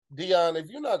Dion, if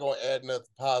you're not gonna add nothing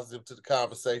positive to the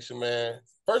conversation, man.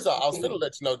 First off, I was gonna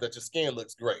let you know that your skin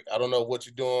looks great. I don't know what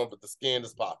you're doing, but the skin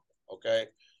is popping. Okay.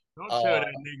 Don't tell that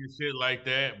nigga shit like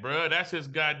that, bro. That's his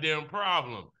goddamn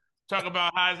problem. Talk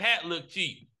about how his hat looked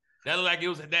cheap. That looked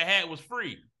like that hat was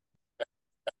free.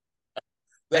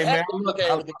 The hat look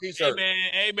with the t-shirt.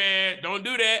 Hey man, don't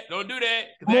do that. Don't do that.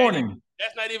 Good morning.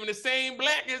 That's not even the same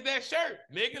black as that shirt,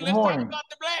 nigga. Let's talk about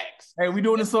the blacks. Hey, we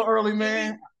doing this so early,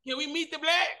 man. Can we meet the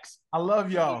blacks? I love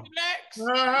y'all.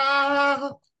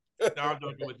 No, I'm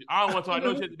joking with you. I don't want to talk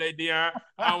no shit today, Dion.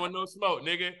 I don't want no smoke,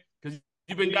 nigga. Because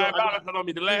you've been diabolical on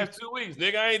me the last 2 weeks,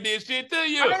 nigga. I ain't did shit to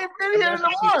you. I ain't been here in a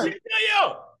month.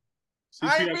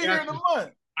 I ain't been here in a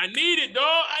month. I need it, dog.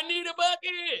 I need a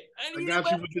bucket. I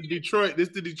got you with the Detroit. This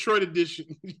is the Detroit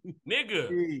edition. Nigga.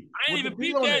 I ain't even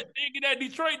beat that nigga, that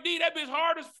Detroit D. That bitch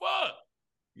hard as fuck.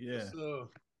 Yeah.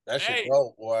 That shit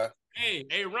dope, boy.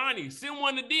 Hey, Ronnie, send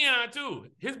one to Dion too.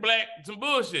 His black, some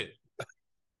bullshit.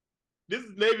 This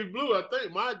is navy blue, I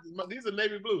think. These are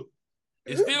navy blue.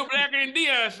 It's still blacker than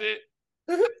Dion shit.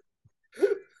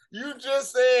 You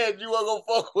just said you weren't gonna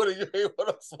fuck with it. You ain't want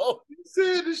to smoke. You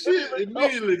said the shit.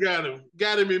 Immediately got him.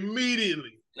 Got him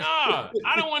immediately. Nah,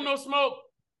 I don't want no smoke.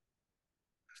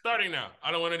 Starting now.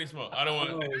 I don't want any smoke. I don't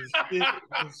want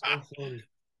That's so funny.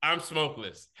 I'm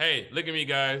smokeless. Hey, look at me,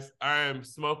 guys. I am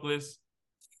smokeless.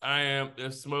 I am a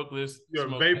smokeless. You're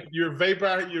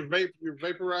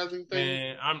vaporizing things.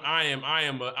 Man, I am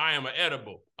an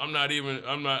edible. I'm not.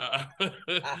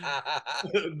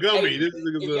 Gummy. This is a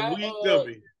weed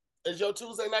gummy. Is your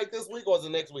Tuesday night this week or is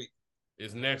it next week?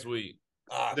 It's next week.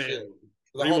 Ah, shit.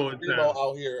 Remo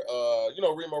out here.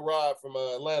 Remo Rod from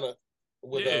Atlanta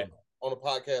with on a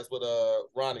podcast with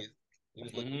Ronnie. He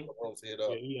was looking for rooms here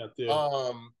though. Yeah, he out there.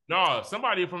 No,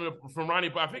 somebody from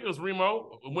Ronnie, I think it was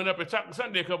Remo, went up at Chocolate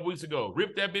Sunday a couple weeks ago.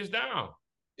 Ripped that bitch down.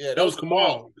 Yeah, that was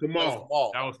Kamal.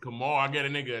 That was Kamal. I got a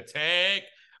nigga a tag.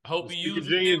 I hope he used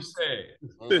his tag.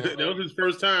 That was his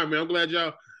first time, man. I'm glad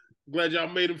y'all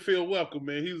made him feel welcome,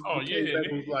 man. He was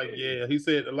he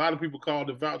said a lot of people called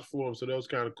to vouch for him, so that was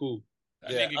kind of cool.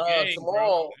 Yeah.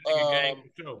 Tomorrow,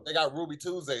 they got Ruby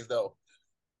Tuesdays though.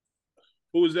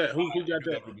 Who is that? Who got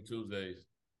that? Ruby Tuesdays.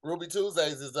 Ruby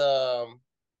Tuesdays is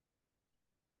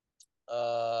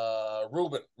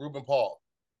Ruben Paul.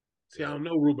 See, I don't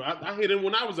know Ruben. I hit him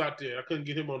when I was out there. I couldn't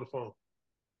get him on the phone.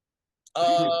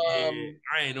 I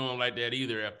ain't know him like that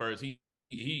either at first. He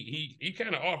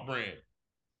kind of off brand.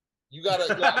 You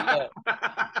gotta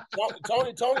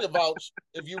Tony vouch.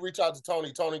 If you reach out to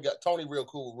Tony real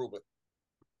cool with Ruben.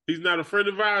 He's not a friend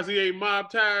of ours. He ain't mob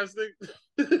ties.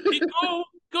 He cool.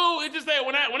 It's just that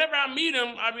whenever I meet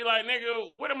him, I be like, nigga,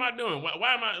 what am I doing?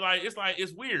 Why am I like? It's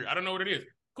weird. I don't know what it is.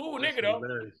 Cool nigga though.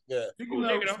 Nice. Yeah.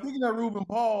 Speaking of Ruben,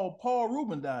 Paul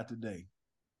Ruben died today.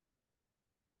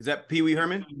 Is that Pee Wee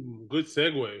Herman? Good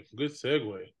segue. Is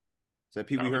that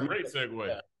Pee Wee Herman? Great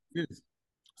segue. Yeah.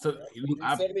 So he's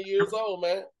 70 years old,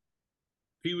 man.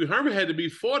 Pee Wee Herman had to be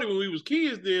 40 when we was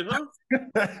kids then, huh?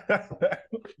 That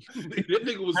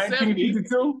nigga was 70.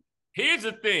 Here's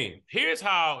the thing. Here's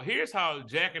how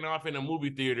jacking off in a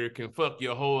movie theater can fuck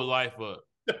your whole life up.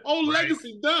 The whole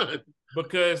legacy done.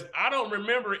 Because I don't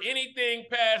remember anything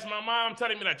past my mom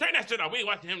telling me like, turn that shit off. We ain't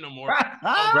watching him no more.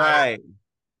 Right.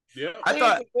 Yeah.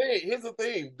 Here's the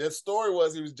thing. The story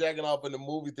was he was jacking off in the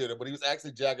movie theater, but he was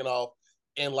actually jacking off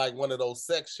in like one of those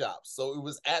sex shops. So it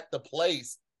was at the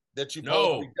place that you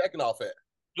supposed to be jacking off at.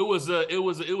 It was a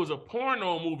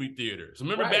porno movie theater. So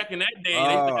remember back in that day,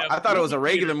 I thought it was a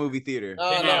regular movie theater. It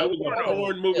was a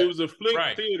porn movie. It was a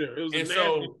flick theater. It was a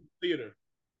nasty theater.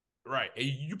 Right. And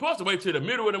you're supposed to wait till the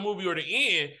middle of the movie or the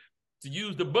end to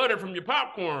use the butter from your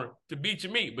popcorn to beat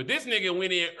your meat. But this nigga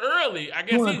went in early. I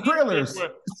guess he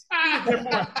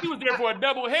was there for a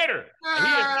double header.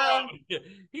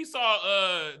 He saw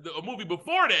a movie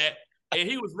before that, and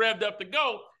he was revved up to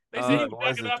go. They said he was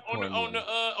backing up on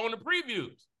the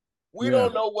previews. We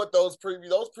don't know what those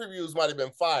previews might have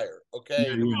been fire. Okay,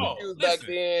 previews back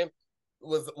then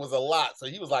was a lot. So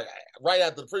he was like, right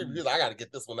after the preview, he was like, I got to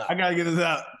get this one out. I got to get this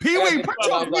out. Pee Wee, put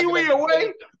your Pee Wee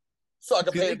away. So I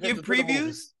can pay give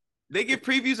previews. They give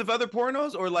previews of other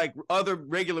pornos or like other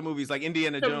regular movies like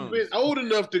Indiana Jones. Been old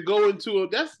enough to go into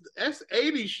that's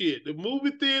 80 shit. The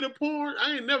movie theater porn.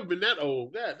 I ain't never been that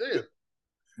old. God damn.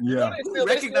 Yeah, you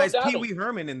recognize Pee Wee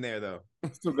Herman in there though.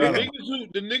 The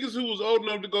niggas who was old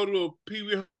enough to go to a Pee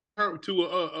Wee Herman to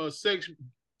a sex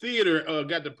theater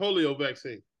got the polio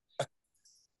vaccine.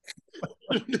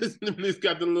 This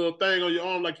got the little thing on your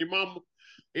arm like your mama.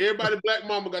 Everybody black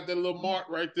mama got that little mark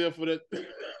right there for that.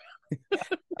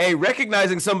 Hey,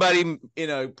 recognizing somebody in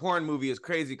a porn movie is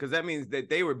crazy because that means that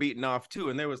they were beaten off too,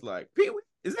 and there was like Pee Wee.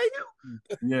 Is that you?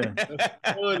 Yeah.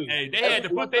 Funny. Hey, they had to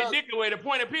put their dick away to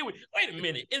point at Pee-wee. Wait a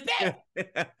minute, is that?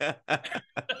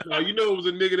 No, you know it was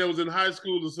a nigga that was in high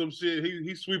school or some shit.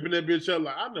 He sweeping that bitch up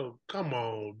like, I know. Come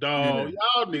on, dog. Yeah.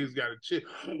 Y'all niggas got to chill.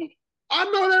 I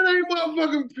know that ain't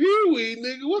motherfucking Pee-wee,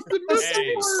 nigga. What's the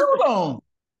suit on?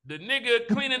 The nigga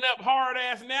cleaning up hard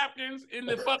ass napkins in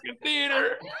the fucking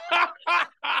theater.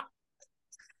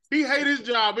 He hate his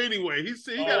job anyway. He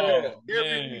got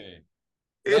man.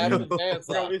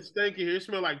 Bro, it's stinky here. It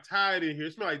smell like Tide in here.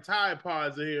 It smell like Tide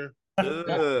Pods in here.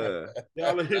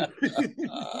 Y'all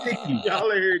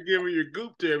are here giving your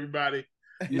goop to everybody.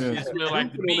 Yeah. It smell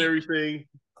like the beach. Everything.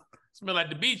 Smell like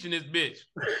the beach in this bitch.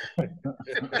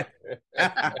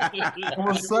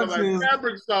 Smell like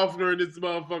fabric softener in this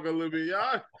motherfucker a little bit,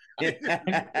 y'all.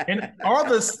 And are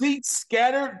the seats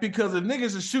scattered? Because if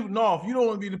niggas are shooting off, you don't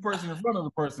want to be the person in front of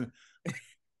the person.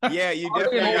 Yeah, you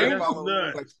definitely gotta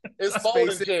follow. It's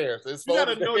folding chairs. You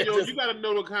gotta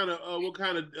know what kind of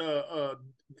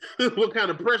what kind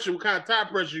of pressure, what kind of tire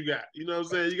pressure you got. You know what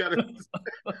I'm saying? You gotta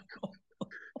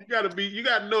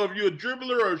know if you're a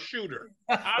dribbler or a shooter.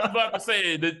 I was about to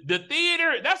say the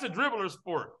theater, that's a dribbler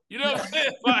sport. You know what I'm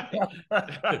saying? Like,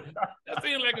 that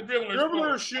seems like a dribbler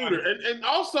sport. Or shooter. And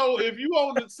also if you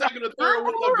on the second or third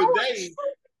one of the day,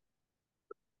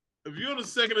 if you're on the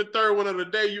second or third one of the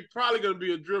day, you're probably gonna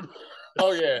be a dribbler.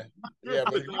 Oh yeah, yeah.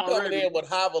 But you coming in with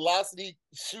high velocity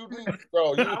shooting,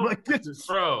 bro.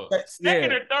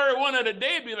 Second or third one of the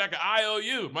day be like an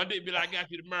IOU. My dick be like, I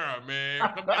got you tomorrow, man.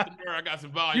 Come back tomorrow. I got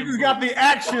some volume. You just got the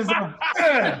actions of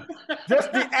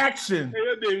just the action. Hey,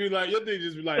 your dick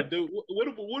just be like, dude,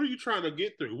 what are you trying to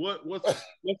get through? What's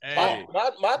hey.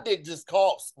 my dick just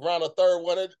coughs around a third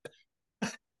one of.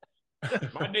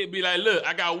 My dick be like, look,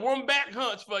 I got one back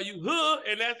hunch for you,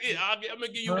 and that's it. I'm gonna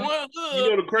give you one hood. You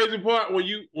know the crazy part when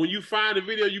you find the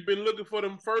video you've been looking for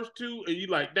them first two, and you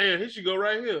like, damn, here she go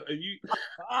right here, and you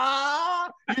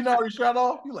you know, you shut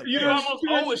off. You like, you almost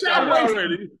owe it to her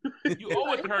already. You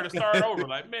owe it to her to start over.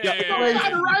 Like, man, right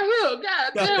here.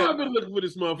 God damn, I've been looking for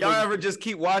this motherfucker. Y'all ever just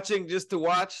keep watching just to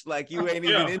watch? Like you ain't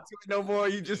even into it no more.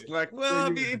 You just like,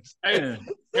 well, hey,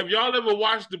 have y'all ever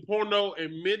watched the porno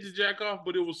and meant to jack off,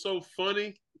 but it was so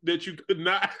funny that you could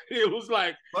not? It was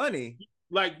like funny.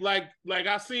 Like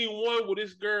I seen one where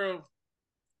this girl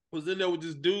was in there with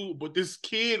this dude, but this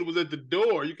kid was at the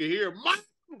door. You could hear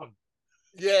Mom.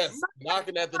 Yes,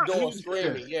 knocking at the door,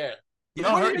 screaming. Yeah.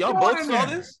 Y'all both saw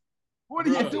this? What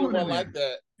are you doing like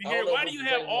that? Here, why do you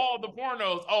have all the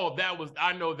pornos? Oh,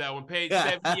 I know that one. Page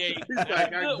 78. That's a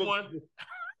good one.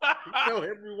 I know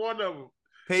every one of them.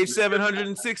 Page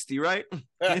 760, right?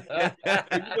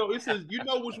 It says, you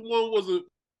know which one was a.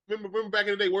 Remember back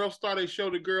in the day, World Star, they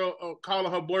showed the girl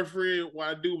calling her boyfriend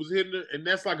while a dude was hitting her, and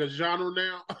that's like a genre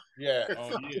now. Yeah.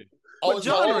 What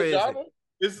genre is it?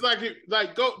 It's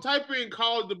like go type in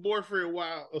 "call the boyfriend"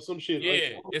 while or some shit.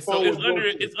 Yeah, like, it's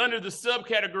under the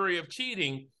subcategory of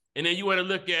cheating, and then you want to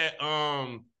look at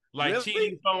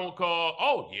cheating phone call.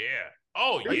 Oh yeah.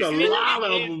 Oh, there's a lot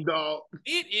of them, dog.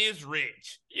 It is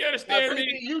rich. You understand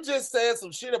me? You just said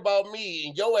some shit about me,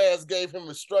 and your ass gave him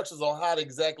instructions on how to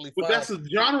exactly. But that's a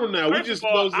genre now. We just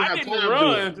supposed to have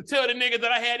time to tell the nigga that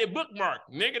I had it bookmarked.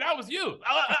 Nigga, that was you.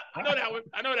 I know that one.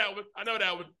 I know that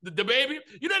one. The baby.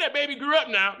 You know that baby grew up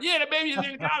now. Yeah, the baby is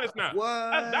in college now.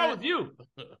 What? That was you.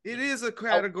 It is a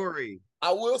category.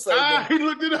 I will say. He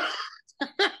looked it up.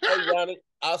 Hey, Ronnie,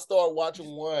 I started watching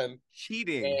one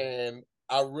cheating, and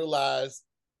I realized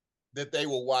that they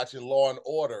were watching Law and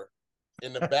Order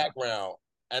in the background,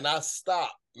 and I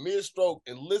stopped mid-stroke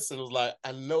and listened. Was like,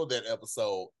 I know that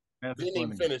episode. Didn't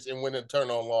even finish and went and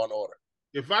turned on Law and Order.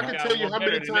 If I can tell you how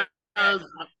many times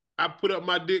I put up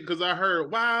my dick because I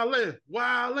heard wildin'.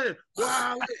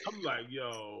 I'm like,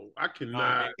 yo, I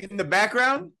cannot. In the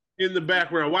background? In the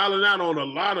background, wilding out on a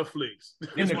lot of flicks.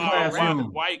 In the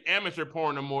classroom. White amateur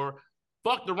porn no more.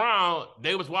 Fucked around.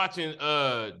 They was watching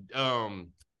House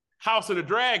of the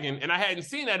Dragon, and I hadn't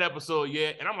seen that episode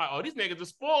yet. And I'm like, oh, these niggas are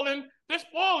spoiling. They're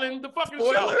spoiling the fucking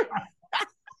show.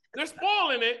 They're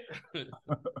spoiling it.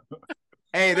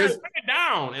 Hey, there's bring it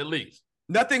down at least.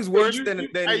 Nothing's worse than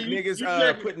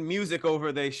niggas putting music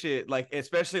over their shit, like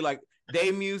especially like day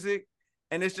music,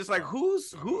 and it's just like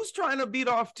who's trying to beat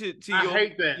off to I your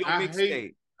hate that. Your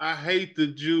mixtape. I hate the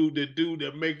dude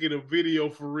that making a video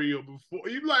for real before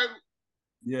you like.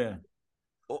 Yeah.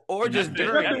 Or just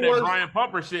during that Brian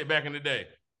Pumper shit back in the day.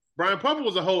 Brian Pumper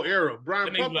was a whole era.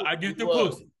 Brian Pumper, I get the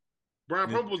pussy. Brian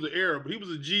Pumper was the era, but he was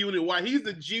a G Unit wife. He's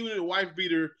the G Unit wife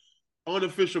beater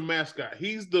unofficial mascot.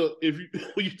 He's the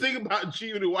when you think about G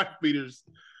Unit wife beaters,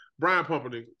 Brian Pumper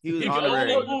nigga. He was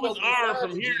honorary. He can move his arm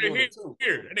from here to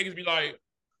here. That niggas be like,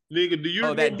 Nigga, do you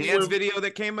remember that dance when, video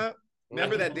that came up?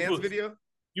 Remember that dance video?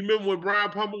 You remember when Brian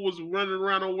Pumper was running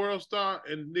around on World Star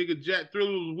and nigga Jack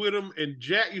Thriller was with him, and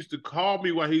Jack used to call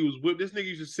me while he was with this nigga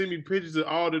used to send me pictures of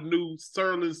all the new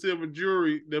sterling silver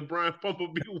jewelry that Brian Pumper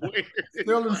be wearing.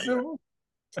 Sterling silver?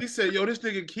 He said, yo, this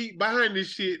nigga keep buying this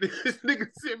shit. This nigga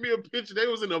sent me a picture. They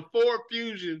was in a Ford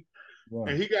Fusion. Wow.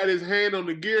 And he got his hand on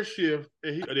the gear shift,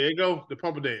 and there you go, the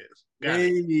pumper dance.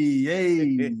 Hey.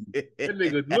 That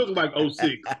nigga look like 06.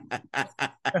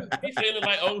 He said look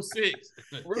like 06.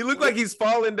 He look like he's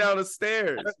falling down the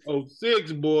stairs. That's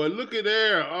 06, boy. Look at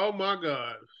there. Oh my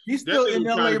God. He's still in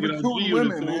LA recruiting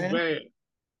women, man. Bad.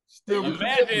 Still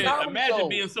imagine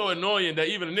being so annoying that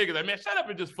even the niggas like, man, shut up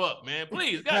and just fuck, man.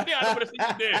 Please. Goddamn, I don't want to see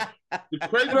you there. The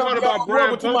crazy part about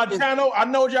Brian to my channel, I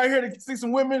know y'all here to see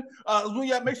some women.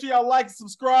 Make sure y'all like and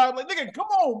subscribe. Like, nigga, come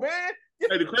on, man.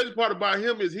 Hey, the crazy part about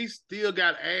him is he still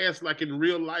got ass like in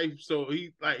real life. So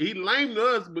he lame to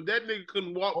us, but that nigga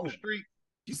couldn't walk the street.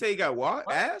 You say he got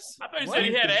what? Ass? I thought you said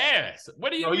he had ass.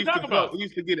 What are you talking about? He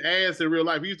used to get ass in real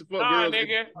life. He used to fuck girls.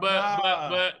 Nigga.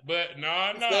 But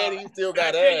no. He said he still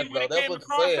got ass, though. That's what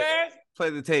you said. Play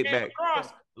the tape back.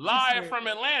 Live from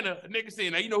Atlanta, a nigga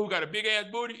saying, now you know who got a big ass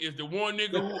booty is the one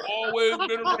nigga who always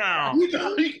been around. You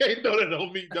can't throw that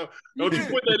on me, though. Don't you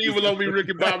put that evil on me,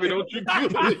 Ricky Bobby. Don't you do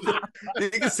it.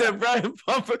 Nigga said Brian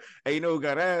Pumper. Hey, you know who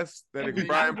got ass? That nigga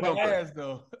Brian Pumper. Ass,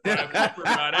 though. Brian Pumper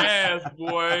got ass,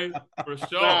 boy. For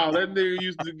sure. Nah, that nigga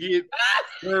used to get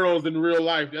girls in real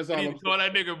life. That's all I'm saying. Call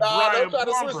that nigga Brian Pumper.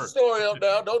 Don't try to switch the story up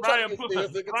now. Don't try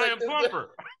to Brian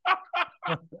Pumper.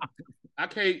 I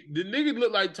can't. The nigga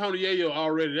look like Tony Yayo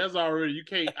already. That's already. You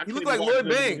can't. He look like Lloyd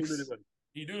Banks.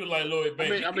 He do look like Lloyd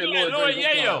Banks. I mean Lloyd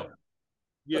Yayo.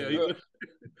 Yeah, he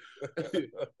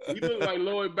looked like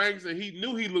Lloyd Banks, and he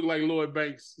knew he looked like Lloyd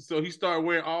Banks, so he started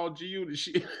wearing all G-Unit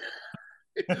shit.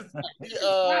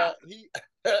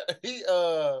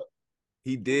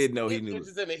 He did know he knew. He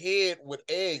was in the head with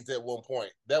eggs at one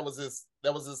point. That was his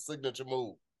signature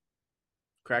move.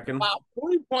 Cracking. My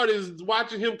funny part is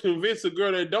watching him convince a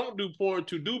girl that don't do porn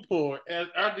to do porn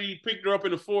after he picked her up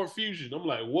in the Ford Fusion. I'm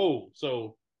like, whoa.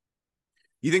 So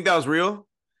you think that was real?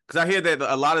 Because I hear that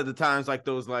a lot of the times, like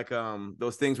those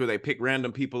things where they pick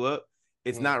random people up,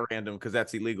 it's not random because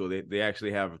that's illegal. They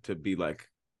actually have to be like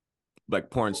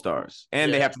porn stars,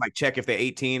 and they have to like check if they're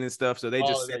 18 and stuff. So they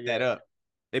just set that up.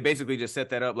 They basically just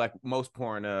set that up like most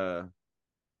porn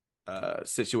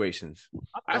situations.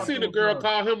 I seen a girl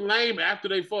call him lame after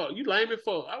they fuck. You lame as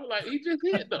fuck. I was like, he just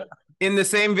hit though. In the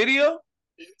same video?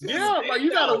 Yeah, like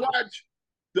you gotta watch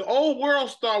the old World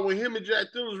Star when him and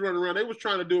Jack Thriller was running around. They was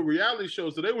trying to do a reality show,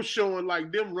 so they was showing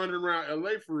like them running around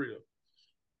LA for real.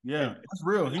 Yeah, that's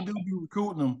real. He do be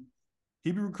recruiting them.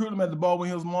 He be recruiting them at the Baldwin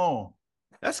Hills Mall.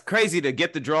 That's crazy to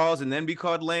get the draws and then be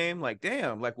called lame. Like,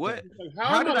 damn, like what?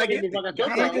 How did I get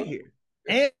here?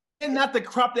 And not to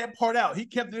crop that part out. He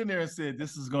kept it in there and said,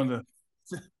 this is going to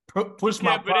push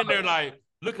my product. In there like,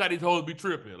 look how these hoes be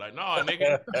tripping. Like, no,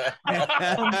 nigga.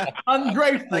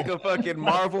 Ungrateful. Like a fucking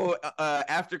Marvel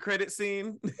after credit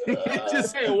scene.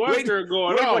 Just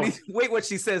wait what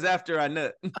she says after I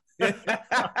nut.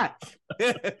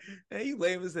 Hey, you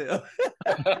lame as hell.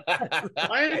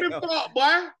 I ain't been fucked,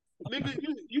 boy. Nigga,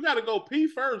 you gotta go pee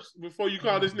first before you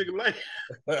call this nigga lame.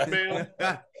 Man,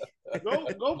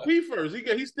 go pee first.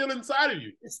 He's still inside of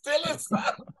you. He's still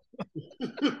inside.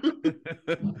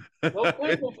 Go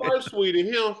pee first, sweetie.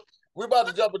 Him. We're about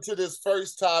to jump into this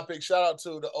first topic. Shout out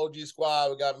to the OG squad.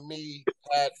 We got me,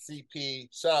 Pat, CP.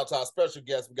 Shout out to our special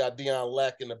guest. We got Dion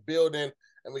Lack in the building,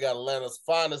 and we got Atlanta's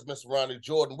finest, Mr. Ronnie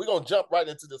Jordan. We're gonna jump right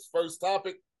into this first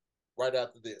topic right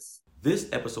after this. This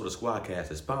episode of SquADcast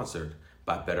is sponsored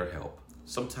by BetterHelp.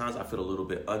 Sometimes I feel a little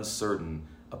bit uncertain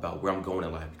about where I'm going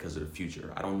in life because of the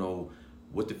future. I don't know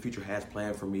what the future has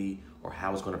planned for me or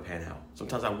how it's going to pan out.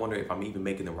 Sometimes I wonder if I'm even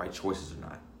making the right choices or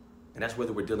not. And that's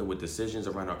whether we're dealing with decisions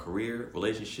around our career,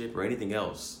 relationship, or anything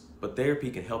else. But therapy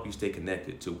can help you stay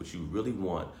connected to what you really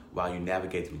want while you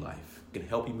navigate through life. It can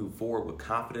help you move forward with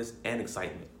confidence and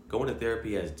excitement. Going to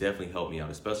therapy has definitely helped me out,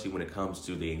 especially when it comes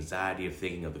to the anxiety of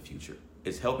thinking of the future.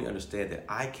 It's helped me understand that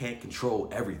I can't control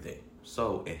everything.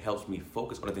 So it helps me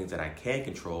focus on the things that I can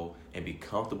control and be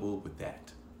comfortable with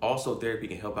that. Also, therapy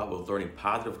can help out with learning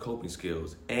positive coping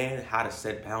skills and how to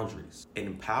set boundaries. It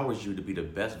empowers you to be the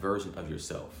best version of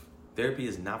yourself. Therapy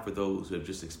is not for those who have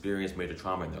just experienced major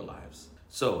trauma in their lives.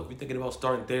 So if you're thinking about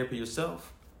starting therapy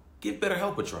yourself, give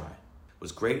BetterHelp a try.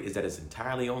 What's great is that it's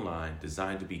entirely online,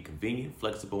 designed to be convenient,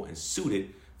 flexible, and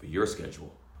suited for your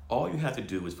schedule. All you have to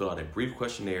do is fill out a brief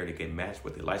questionnaire to get matched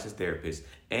with a licensed therapist,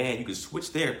 and you can switch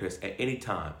therapists at any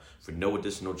time for no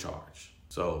additional charge.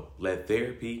 So let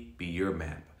therapy be your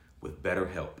map. with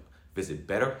BetterHelp. Visit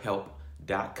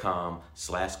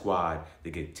BetterHelp.com/squad to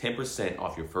get 10%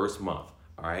 off your first month.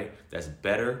 All right, that's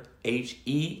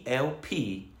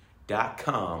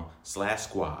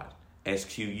BetterHelp.com/squad.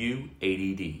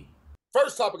 SQUADD.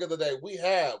 First topic of the day, we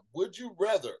have: would you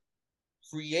rather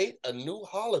create a new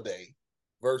holiday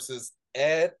versus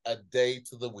add a day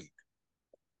to the week?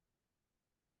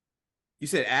 You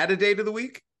said add a day to the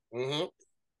week? Mm-hmm.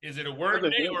 Is it a work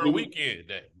day or a weekend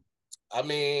day? I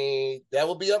mean, that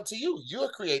will be up to you. You're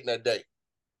creating that day.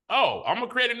 Oh, I'm gonna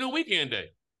create a new weekend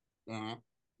day. Mm-hmm.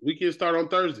 Weekend start on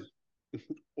Thursday,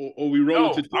 or we roll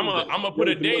into Tuesday. I'm gonna put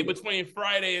a day between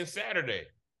Friday and Saturday.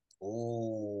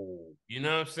 Ooh, you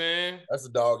know what I'm saying? That's a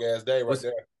dog ass day right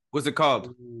there. What's it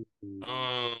called?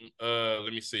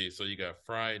 Let me see. So you got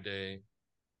Friday,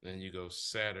 then you go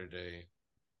Saturday.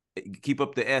 Keep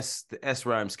up the S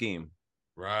rhyme scheme.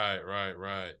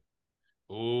 Right.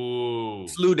 Ooh.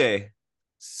 Slew day,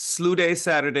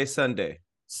 Saturday, Sunday.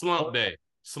 Slump day.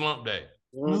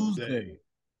 Snooze day.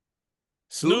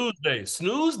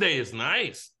 Snooze day is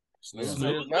nice.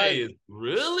 Snooze day is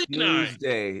really nice.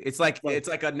 Day. It's like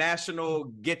a national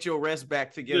get your rest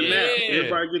back together. Yeah.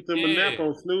 Everybody get them a nap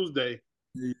on snooze day.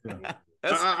 Yeah.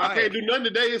 I can't do nothing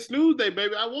today. It's snooze day,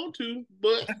 baby. I want to,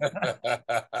 but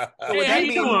hey, how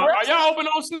you doing? Are y'all open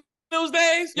on snooze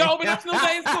days? Y'all open on snooze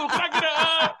days? Cool. Can I get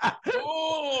a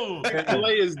oh, LA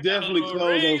is definitely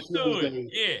closed on snooze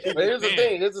days. Yeah. But here's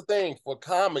the thing. For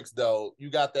comics, though, you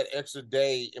got that extra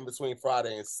day in between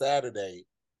Friday and Saturday.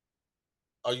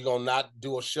 Are you gonna not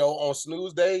do a show on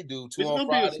snooze day? Do two on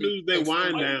Friday? It's gonna be a snooze day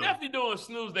wind down. You're definitely doing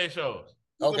snooze day shows.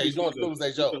 Okay, you're doing snooze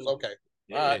day shows. Okay.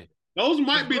 Yeah. All right. Those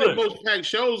might be the most packed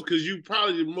shows because you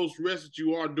probably the most rested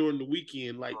you are during the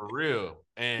weekend. Like for real.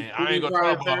 And I ain't gonna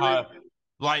talk about how,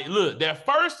 like, look, that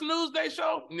first snooze day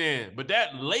show, but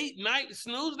that late night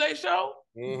snooze day show.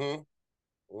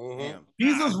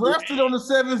 Jesus rested on the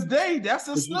seventh day. That's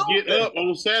a snooze. You get up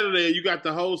on Saturday and you got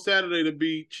the whole Saturday to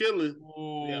be chilling.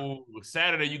 Ooh,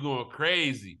 Saturday you going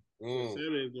crazy.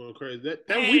 Saturday's going crazy.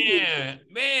 That weekend,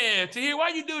 man, Tahir, why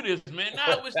you do this, man?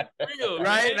 Now it was real,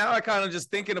 right? Man. Now I kind of just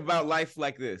thinking about life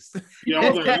like this. Yeah, I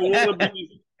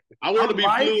want to be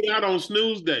flued out on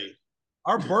snooze day.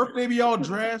 Our birthday be all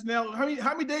dressed now. How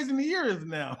many days in the year is it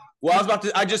now? Well,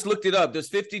 I just looked it up. There's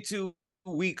 52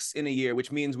 weeks in a year,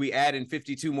 which means we add in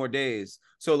 52 more days.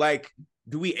 So, like,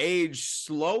 do we age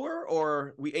slower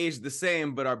or we age the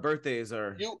same, but our birthdays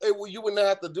are? You wouldn't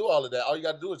have to do all of that. All you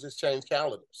got to do is just change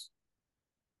calendars.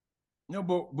 No,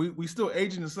 but we still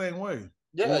aging the same way.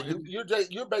 Yeah,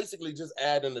 you're basically just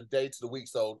adding a day to the week.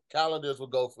 So calendars will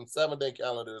go from 7-day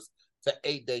calendars to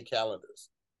 8-day calendars.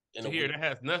 Here, that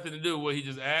has nothing to do with what he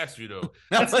just asked you, though.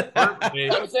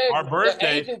 Our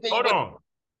birthday. Hold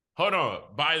on.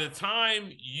 By the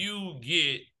time you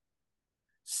get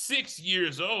 6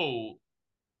 years old,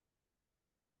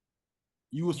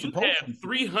 you have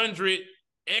 300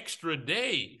 extra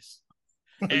days.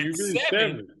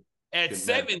 At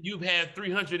seven, you've had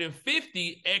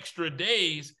 350 extra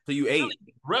days. So you ate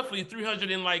roughly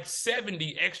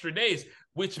 370 extra days,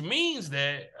 which means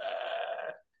that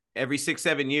every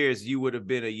 6-7 years you would have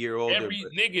been a year older.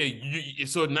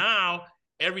 So now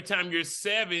every time you're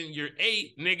 7, you're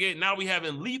 8, nigga. Now we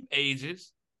having leap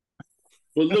ages.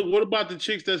 But look, what about the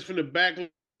chicks that's from the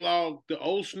backlog, the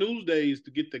old snooze days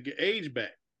to get the age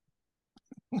back?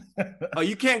 Oh,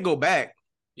 you can't go back.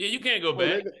 Yeah, you can't go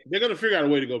back. They're gonna figure out a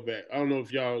way to go back. I don't know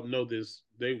if y'all know this.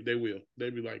 They will.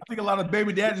 They'll be like, I think a lot of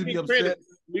baby dads be upset.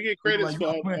 We get credits for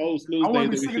all the old snooze days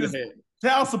that we should have had.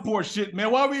 Child support shit,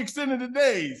 man. Why are we extending the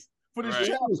days for this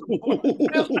child support?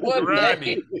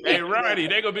 Rodney, hey, Rodney,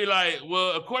 they gonna be like,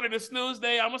 well, according to Snooze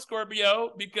Day, I'm a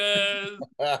Scorpio because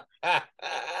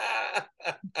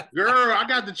girl, I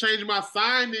got to change my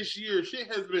sign this year.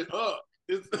 Shit has been up.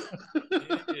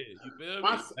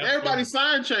 Everybody's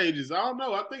sign changes. I don't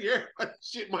know. I think everybody's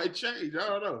shit might change. I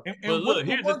don't know. But look,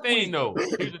 here's the thing, though.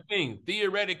 Here's the thing.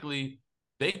 Theoretically,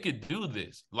 they could do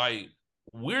this. Like,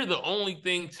 we're the only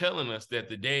thing telling us that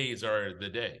the days are the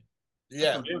day.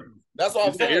 Yeah, that's what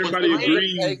I'm saying. Everybody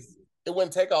agrees. It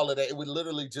wouldn't take all of that. It would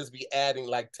literally just be adding,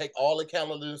 like, take all the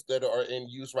calendars that are in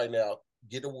use right now,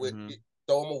 throw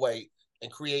them away,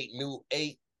 and create new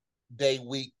 8-day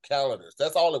week calendars.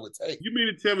 That's all it would take. You mean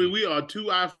to tell me we are 2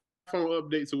 iPhone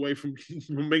updates away from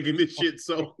making this shit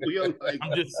so we are like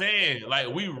I'm just saying,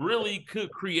 like, we really could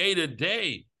create a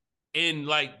day and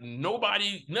like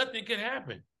nothing could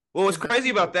happen. Well, what's crazy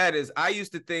about that is I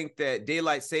used to think that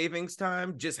daylight savings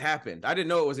time just happened. I didn't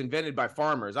know it was invented by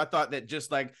farmers. I thought that just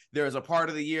like there was a part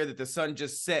of the year that the sun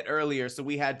just set earlier, so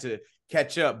we had to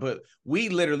catch up, but we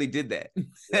literally did that.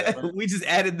 We just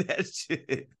added that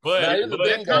shit. But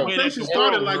that conversation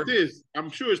started like this.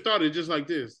 I'm sure it started just like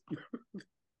this.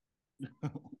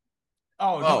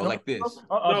 Like this.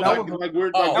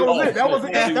 That was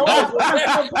it.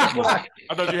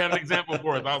 I thought you had an example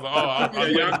for it. I was like, I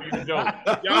was waiting for you to joke.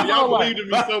 Y'all believed in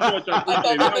me so much. I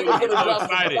was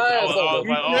excited. I was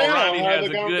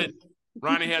like,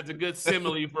 Ronnie has a good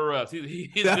simile for us.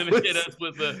 He's going to hit us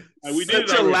with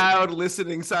such a loud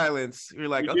listening silence. You're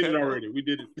like, we did it already. We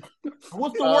did it.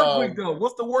 What's the work week though?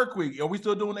 What's the work week? Are we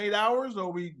still doing 8 hours? Or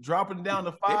are we dropping down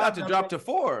to 5? They about to drop to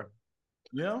 4.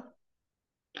 Yeah.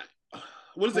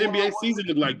 What does the NBA season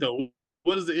look like though?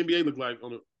 What does the NBA look like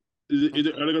on it? Are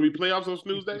there going to be playoffs on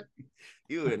Snooze Day?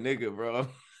 You a nigga, bro.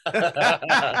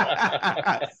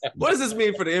 What does this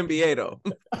mean for the NBA though?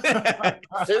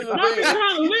 It's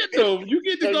kind of lit though. You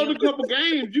get to go to a couple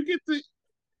games. You get to.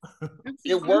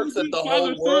 It works if the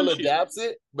whole world adapts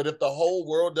it, but if the whole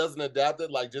world doesn't adapt it,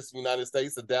 like just the United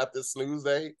States adapted Snooze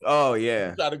Day. Oh yeah.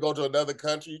 You try to go to another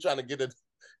country, you trying to get the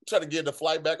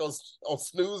flight back on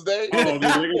Snooze Day. Oh, dude,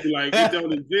 they're gonna be like, it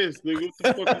don't exist, nigga.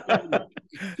 What the fuck you talking about?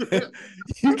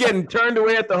 You getting turned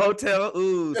away at the hotel?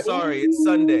 Ooh, sorry, it's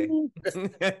Sunday.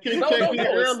 Can't check in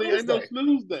early. Ain't no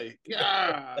Snooze Day.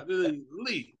 God,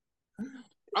 Lee.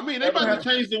 I mean, they about to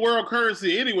change the world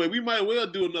currency anyway. We might well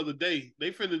do another day.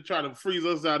 They finna try to freeze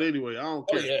us out anyway. I don't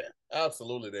care. Oh, yeah,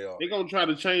 absolutely they are. They're gonna try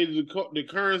to change the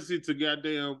currency to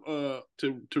goddamn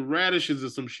to radishes or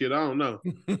some shit. I don't know.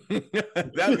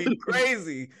 That'd be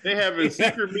crazy. They having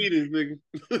secret meetings, nigga.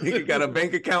 You got a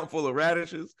bank account full of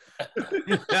radishes.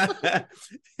 Trying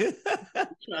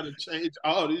to change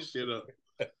all this shit up.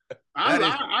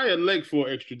 I elect for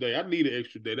an extra day. I need an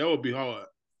extra day. That would be hard.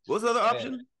 What's the other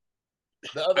option?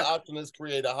 The other option is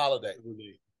create a holiday.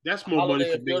 That's more money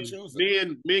for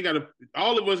men. Men gotta.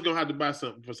 All of us gonna have to buy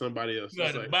something for somebody else. You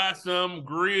gotta buy some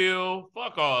grill.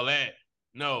 Fuck all that.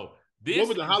 No. What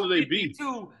would the holiday be?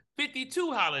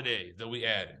 52 holidays that we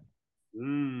added.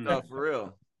 No, for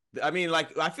real. I mean,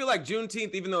 like, I feel like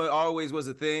Juneteenth, even though it always was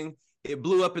a thing, it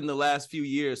blew up in the last few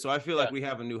years. So I feel like we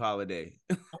have a new holiday.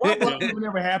 Why are people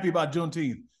never happy about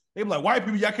Juneteenth? They be like, white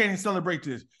people, y'all can't even celebrate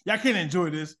this. Y'all can't enjoy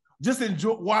this. Just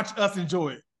watch us enjoy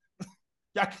it.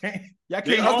 Y'all can't. That's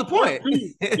the point.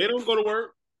 They don't go to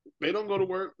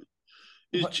work.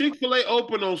 Is Chick-fil-A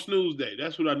open on Snooze Day?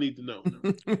 That's what I need to know.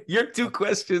 Your 2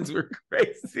 questions were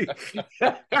crazy.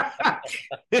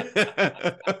 2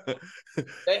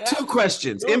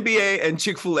 questions: NBA and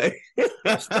Chick-fil-A.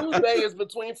 Snooze Day is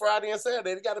between Friday and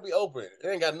Saturday. They got to be open. It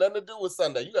ain't got nothing to do with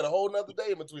Sunday. You got a whole nother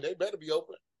day in between. They better be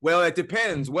open. Well, it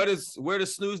depends. Where does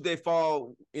Snooze Day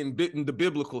fall in the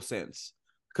biblical sense?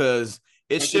 Because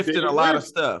it's shifted a lot of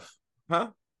stuff, huh?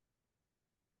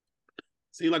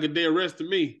 Seems like a day of rest to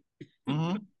me.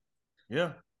 Mm-hmm.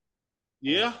 Yeah.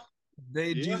 Yeah.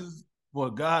 Jesus,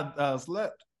 God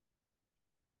slept.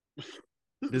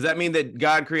 Does that mean that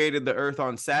God created the earth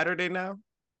on Saturday now?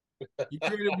 He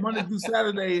created Monday through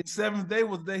Saturday, and 7th day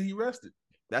was the day he rested.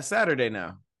 That's Saturday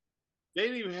now. They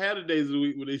didn't even have the days of the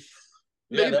week when they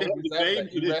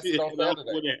rested on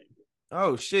Saturday.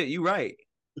 Oh shit, you right.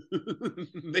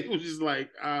 They was just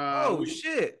like, oh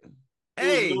shit.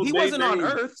 Hey, he wasn't on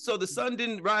Earth, so the sun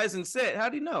didn't rise and set. How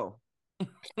do you know?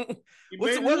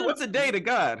 What's a day to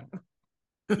God?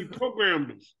 He programmed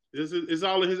them. It's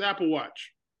all in his Apple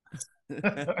Watch. You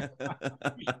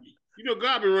know,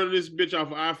 God been running this bitch off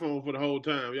an iPhone for the whole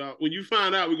time, y'all. When you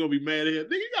find out, we're gonna be mad at him.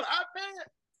 Nigga, you got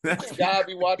an iPad? God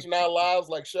be watching our lives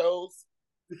like shows.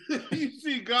 You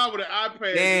see God with an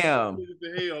iPad. Damn.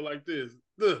 The hell like this.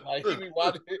 Like he be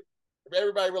watching it.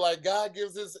 Everybody be like, God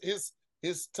gives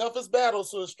his toughest battles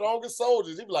to his strongest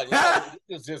soldiers. He be like, no,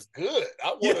 it's just good.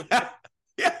 I want to.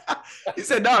 Yeah. He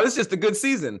said, no, it's just a good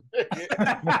season. You can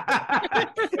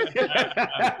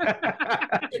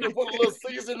put a little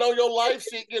season on your life,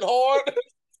 shit get hard.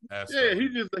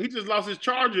 He just lost his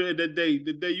charger that day.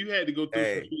 The day you had to go through.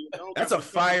 Hey, that's a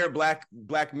fire Black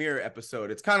Mirror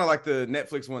episode. It's kind of like the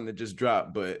Netflix one that just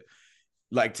dropped, but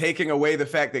like taking away the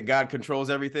fact that God controls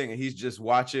everything and he's just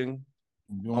watching,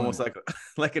 almost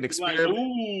like an experiment. Like,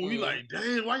 ooh, he like,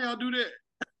 damn, why y'all do that?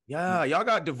 Yeah, y'all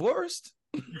got divorced.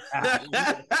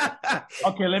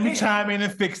 Okay, let me chime in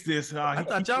and fix this. I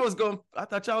thought y'all was gonna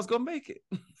make it.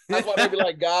 That's why they be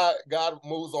like, God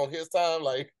moves on his time,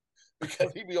 like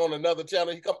because he be on another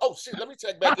channel. He come, oh shit, let me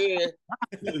check back in.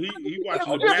 he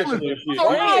watching the Bachelor shit.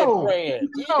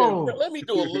 Let me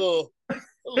do a little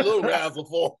razzle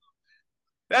for him.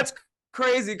 That's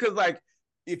crazy because like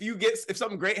if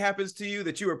something great happens to you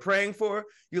that you were praying for,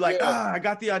 you're like, I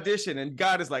got the audition, and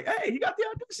God is like, hey, he got the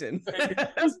audition.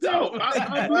 That's dope.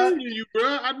 I believe in you, bro.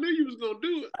 I knew you was gonna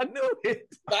do it. I knew it.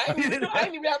 I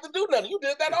didn't even have to do nothing. You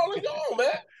did that all on your own,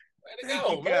 man. Thank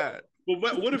you, God.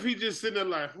 But what if he just sitting there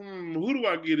like, who do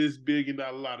I get this $1 billion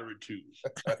lottery to?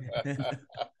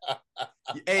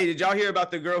 Hey, did y'all hear about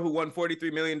the girl who won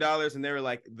 $43 million and they were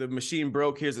like, the machine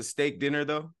broke, here's a steak dinner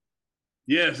though?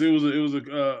 Yes, it was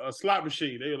a slot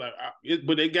machine. They were like,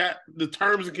 but they got the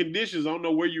terms and conditions. I don't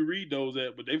know where you read those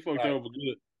at, but they fucked over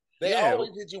good. They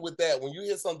always hit you with that. When you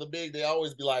hear something big, they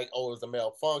always be like, "Oh, it's a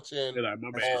malfunction." Like, my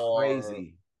bad.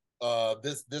 Crazy.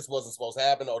 This wasn't supposed to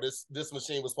happen, or this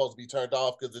machine was supposed to be turned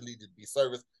off because it needed to be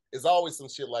serviced. It's always some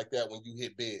shit like that when you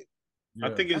hit big. Yeah.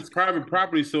 I think it's private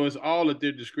property, so it's all at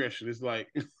their discretion. It's like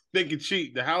they can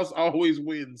cheat. The house always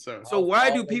wins, sir. So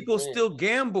why do people still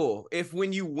gamble if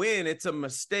when you win it's a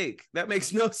mistake? That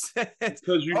makes no sense.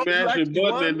 Because you mash your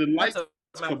button and the lights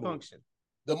malfunction.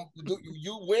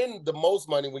 You win the most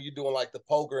money when you're doing like the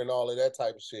poker and all of that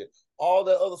type of shit. All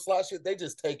that other slot shit, they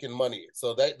just taking money.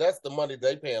 So that's the money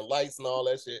they paying lights and all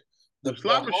that shit. The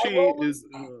slot machine is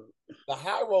the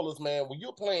high rollers, man. When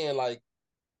you're playing like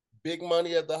big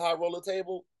money at the high roller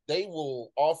table, they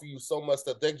will offer you so much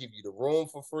stuff. They give you the room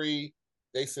for free.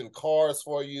 They send cars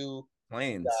for you,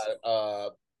 planes,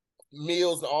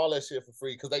 meals, and all that shit for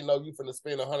free because they know you finna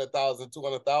spend 100,000,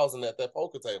 200,000 at that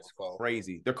poker table. So.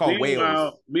 Crazy. They're called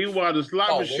whales. Meanwhile, the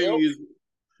slot machine is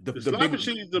the slot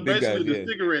machines are basically the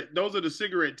cigarette. Those are the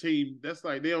cigarette team. That's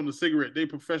like they on the cigarette. They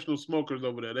professional smokers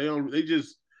over there.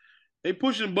 They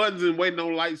pushing buttons and waiting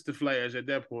on lights to flash at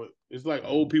that point. It's like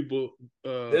old people.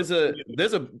 There's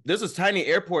a tiny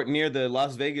airport near the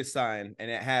Las Vegas sign,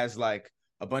 and it has like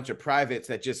a bunch of privates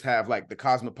that just have like the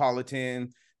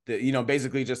Cosmopolitan,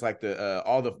 basically just like the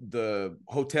all the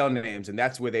hotel names, and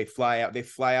that's where they fly out. They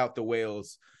fly out the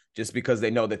whales just because they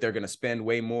know that they're gonna spend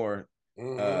way more,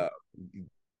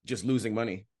 just losing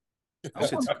money. I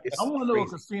want to know a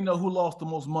casino who lost the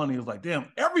most money. It's like,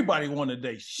 damn, everybody won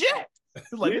today. Shit.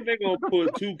 It's like, when they gonna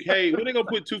put 2K? When they gonna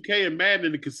put 2K and Madden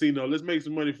in the casino? Let's make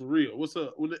some money for real. What's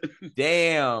up?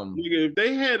 Damn. If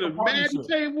they had a Madden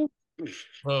table.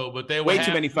 Oh, but they way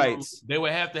too many fights. They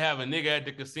would have to have a nigga at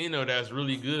the casino that's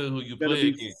really good who you play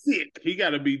against. Sick. He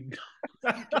gotta be.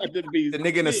 The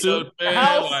nigga in a suit.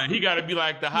 Like, he gotta be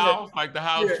like the house, like the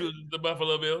house chooses the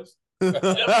Buffalo Bills. The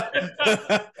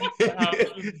house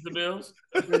chooses the Bills.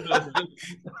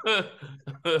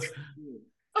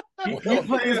 He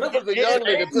plays with the young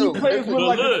nigga too.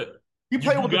 He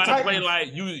played with the Titans. You gotta play like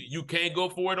you can't go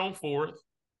for it on fourth.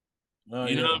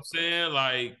 You know what I'm saying?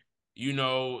 Like,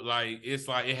 it's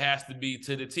like it has to be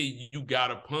to the T. You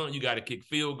gotta punt, you gotta kick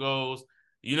field goals.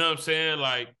 You know what I'm saying?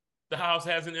 Like the house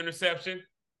has an interception.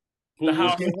 The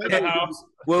house.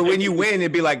 Well, when you win,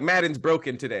 it'd be like Madden's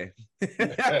broken today.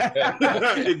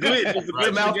 It glitch. It's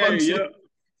a malfunction.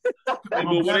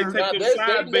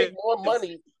 They make more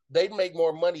money. They make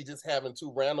more money just having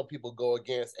two random people go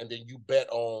against, and then you bet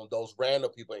on those random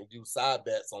people and do side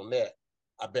bets on that.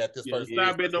 I bet this person.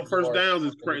 Side betting on first downs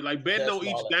is crazy. Like betting on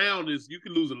each down is you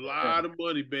can lose a lot of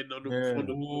money betting on the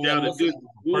down.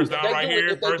 First down right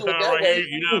here. First down right here.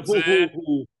 You know what I'm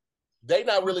saying? They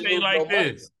not really losing like no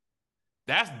money. this.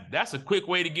 That's a quick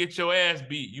way to get your ass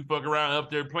beat. You fuck around up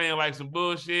there playing like some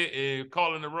bullshit and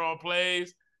calling the wrong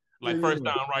plays. Like first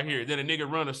down right here. Then a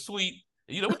nigga run a sweep.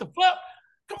 And what the fuck?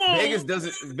 Come on. Vegas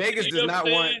does not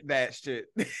want that shit.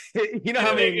 You know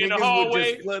how many niggas would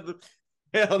just flood the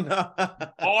hell no.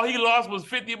 All he lost was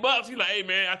 $50. He like, hey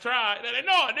man, I tried. They're like,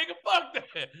 no, nigga, fuck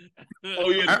that. Oh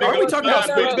yeah, are we talking about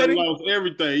sports betting? Lost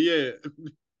everything, yeah.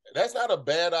 That's not a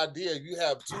bad idea. You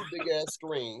have two big ass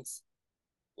screens,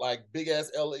 like big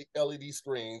ass LED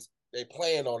screens. They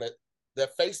playing on it. They're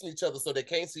facing each other so they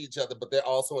can't see each other, but they're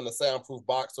also in a soundproof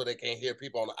box so they can't hear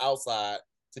people on the outside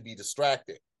to be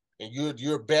distracted. And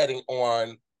you're betting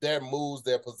on their moves,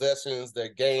 their possessions, their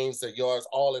games, their yards,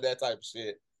 all of that type of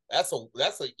shit. That's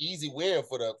an easy win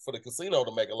for the casino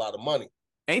to make a lot of money.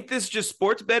 Ain't this just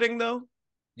sports betting though?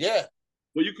 Yeah.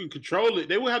 Well, you can control it.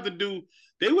 They would have to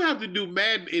do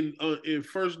Madden in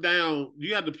first down.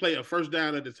 You have to play a first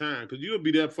down at a time because you would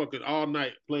be there fucking all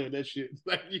night playing that shit.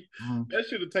 Like that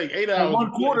should have taken 8 hours.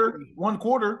 One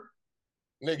quarter.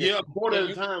 Nigga, yeah, a quarter at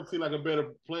a time seems like a better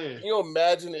plan. Can you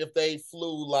imagine if they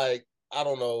flew like, I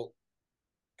don't know,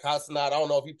 Cosnot, I don't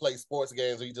know if he played sports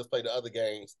games or he just played the other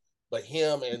games, but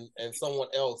him and someone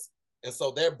else. And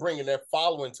so they're bringing their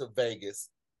following to Vegas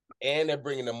and they're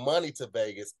bringing the money to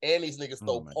Vegas and these niggas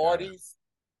throw parties.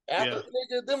 After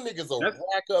them niggas will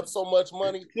rack up so much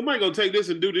money. Somebody gonna take this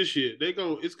and do this shit.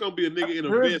 It's gonna be a nigga in a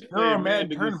vest playing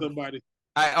Madden against somebody.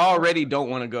 I already don't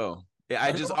want to go.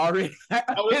 I just already.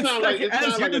 It sounds like a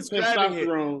describing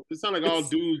testosterone. It sounds like all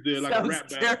dudes there, like a rap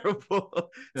battle.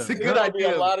 Terrible. It's a There's good gonna be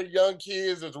idea. a lot of young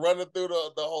kids just running through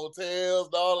the hotels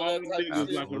and all of that type of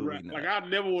shit. Like a rap. Like I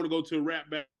never want to go to a rap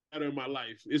battle in my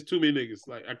life. It's too many niggas.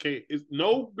 Like I can't. It's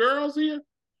no girls here.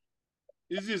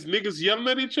 It's just niggas yelling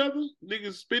at each other.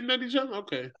 Niggas spitting at each other.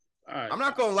 Okay. All right. I'm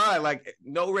not gonna lie, like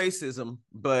no racism,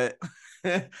 but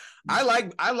I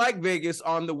like Vegas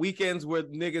on the weekends where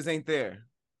niggas ain't there.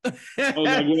 Like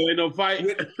when ain't no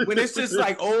fight. When it's just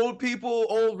like old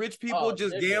rich people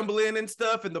just gambling and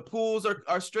stuff, and the pools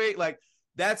are straight. Like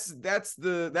that's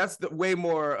the way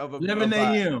more of a 11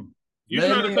 a.m. You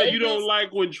trying to say you don't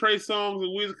like when Trey Songz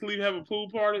and Wiz Khalifa have a pool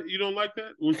party? You don't like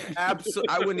that? Absolutely,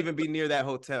 I wouldn't even be near that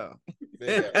hotel.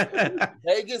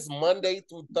 Vegas Monday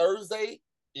through Thursday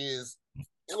is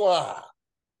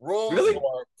rooms really?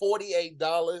 for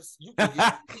 $48. You can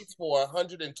get seats for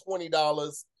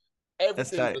 $120.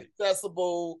 Everything's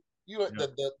accessible.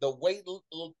 The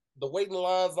waiting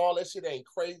lines, all that shit ain't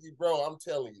crazy, bro. I'm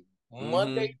telling you.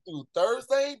 Monday through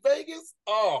Thursday, Vegas.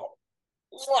 Oh,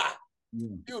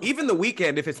 even the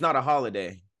weekend, if it's not a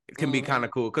holiday, it can be kind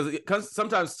of cool because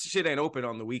sometimes shit ain't open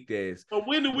on the weekdays. So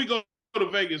when do we go to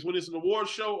Vegas? When it's an award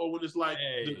show or when it's like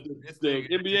the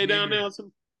NBA down there or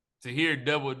something? To hear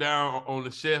double down on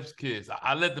the chef's kiss.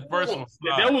 I let the first one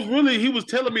slide. That was really, he was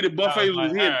telling me the buffet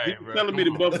was him. He was telling me the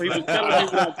buffet. He was telling me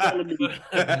what telling me.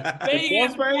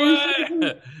 Vegas,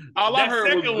 boy. All I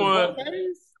heard was the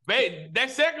buffets.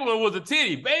 That second one was a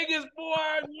titty. Vegas,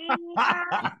 boy.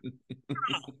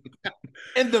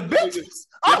 And the bitches.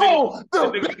 Oh, the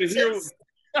bitches.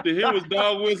 The here was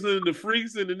dog whistling, the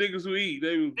freaks, and the niggas who eat.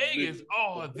 They was Vegas.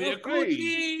 Oh, the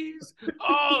coochies.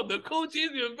 Oh, the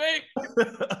coochies in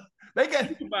Vegas. They got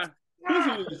pussy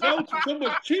was so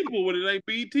much cheaper when it ain't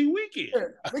BT weekend.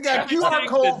 They got QR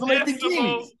codes on their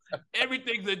bikinis.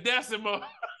 Everything's a decimal.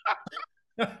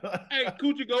 Hey,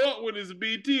 coochie go up when it's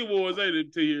BT Awards, ain't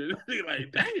it? To you,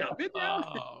 like, damn,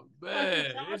 oh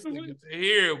man, this nigga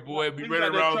here, boy, be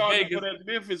running around Vegas. For that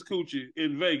Memphis coochie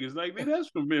in Vegas, like, man, that's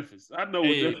from Memphis. I know.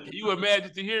 Hey, can you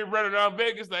imagine to hear running around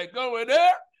Vegas like going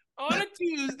there on a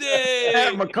Tuesday?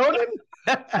 McConan.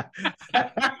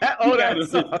 Oh, that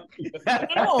song.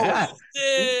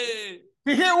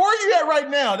 To hear where you at right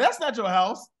now? That's not your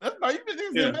house. That's not you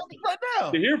in Vegas right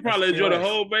now. To hear probably enjoy the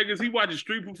whole Vegas. He watching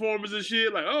street performers and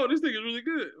shit. Like, oh, this thing is really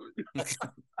good.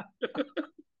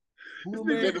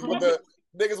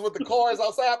 Niggas with the cars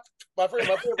outside. My friend,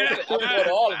 I'm going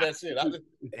to all of that shit. See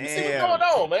what's going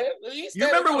on, man. You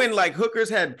remember when like hookers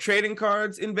had trading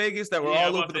cards in Vegas that were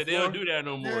all over the floor? They don't do that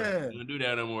no more. Yeah. They don't do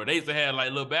that no more. They used to have like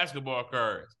little basketball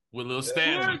cards with little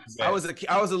stats. I was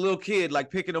a little kid,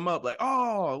 like picking them up, like,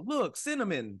 oh, look,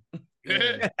 cinnamon. You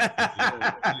know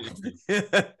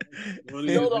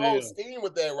the whole scheme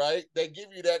with that, right? They give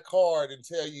you that card and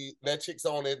tell you that chick's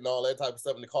on it and all that type of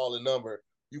stuff, and they call the number.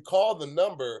 You call the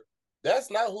number.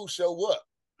 That's not who show up.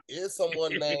 It's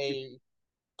someone named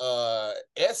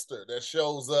Esther that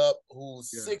shows up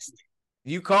who's 60.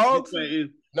 You called?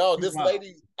 No, this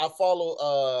lady I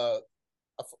follow.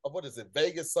 What is it?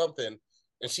 Vegas something,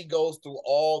 and she goes through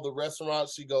all the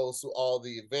restaurants. She goes through all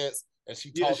the events, and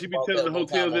she talks. She be telling the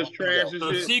hotels that's trash and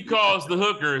shit. She calls the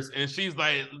hookers, and she's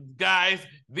like, "Guys,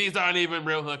 these aren't even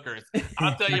real hookers.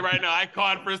 I'll tell you right now. I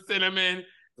called for cinnamon,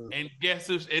 and guess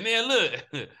who? And then look,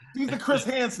 he's the Chris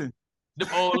Hansen. The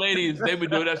old ladies, they've been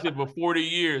doing that shit for 40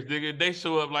 years. They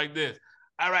show up like this.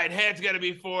 All right, head's got to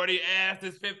be 40, ass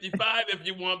is 55. If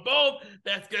you want both,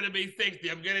 that's going to be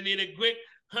 60. I'm going to need a quick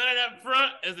 100 up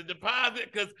front as a deposit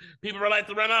because people like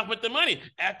to run off with the money.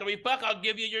 After we fuck, I'll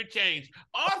give you your change.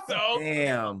 Also,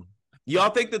 damn.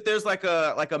 Y'all think that there's like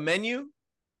a menu?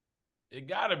 It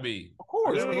got to be. Of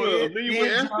course.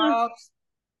 Hand jobs.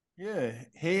 Yeah,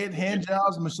 hand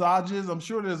jobs, massages. I'm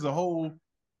sure there's a whole...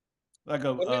 you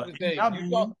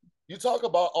talk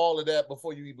about all of that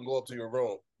before you even go up to your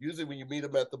room. Usually when you meet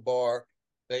them at the bar,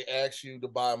 they ask you to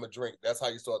buy them a drink. That's how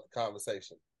you start the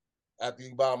conversation. After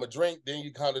you buy them a drink, then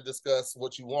you kind of discuss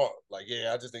what you want. Like,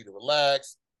 yeah, I just need to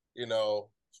relax,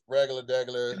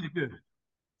 regular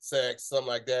sex, something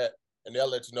like that. And they'll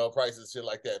let you know prices, shit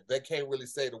like that. They can't really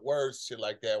say the words, shit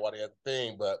like that, while they have the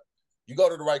thing. But you go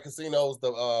to the right casinos,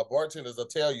 the bartenders will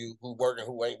tell you who working,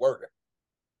 who ain't working.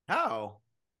 How?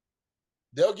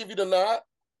 They'll give you the nod.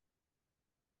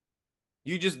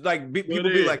 You just like people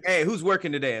be like, "Hey, who's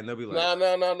working today?" And they'll be like,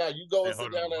 "No." You go and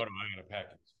sit down. Hold on, I got a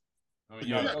package.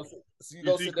 You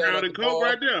go sit down and Coke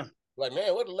right there. Like,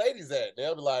 man, where the ladies at?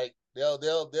 They'll be like, they'll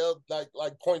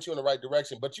like point you in the right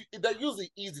direction. But they're usually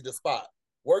easy to spot.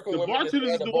 Working the women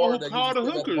bartenders at the the bar, one who call the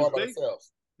hookers.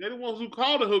 They're the ones who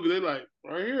call the hooker. They like,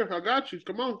 right here, I got you.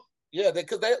 Come on. Yeah,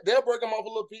 because they'll break them off a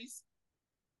little piece.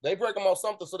 They break them off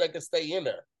something so they can stay in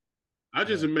there. I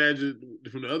just imagine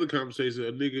from the other conversation,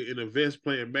 a nigga in a vest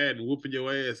playing Madden whooping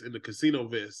your ass in the casino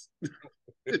vest.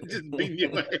 Just beating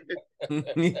your ass.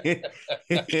 Using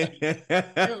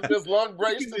this long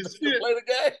brace to play the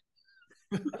game.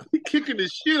 Kicking the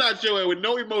shit out your ass with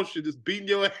no emotion, just beating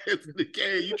your ass in the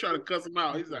game. You trying to cuss him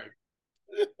out. He's like,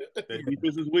 that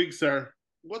defense is weak, sir.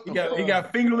 What the he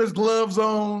got fingerless gloves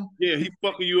on. Yeah, he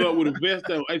fucking you up with a vest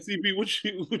on. Hey, CP, what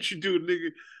you do, nigga?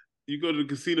 You go to the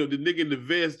casino, the nigga in the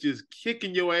vest just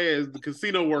kicking your ass. The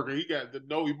casino worker, he got the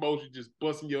no emotion, just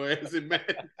busting your ass in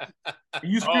mad.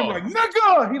 You scream like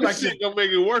nigga. He like shit gonna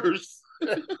make it worse.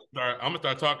 I'm gonna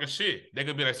start talking shit. They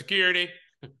gonna be like security.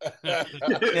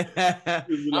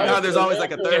 Now there's always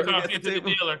like a third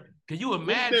dealer. Can you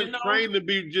imagine? Trained to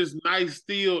be just nice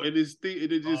still, and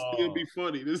it just still be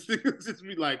funny. This thing just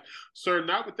be like, sir,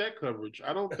 not with that coverage.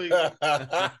 I don't think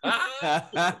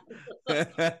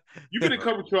you've been in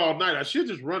coverage all night. I should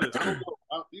just run it. I don't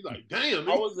know. He's like, damn.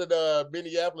 I was in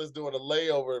Minneapolis doing a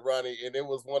layover at Ronnie, and it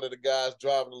was one of the guys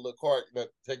driving a little cart that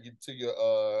take you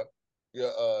to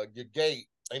your gate,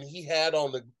 and he had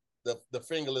on the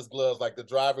fingerless gloves, like the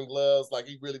driving gloves, like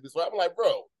he really was. I'm like,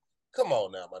 bro, come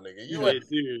on now, my nigga. You ain't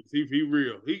serious. He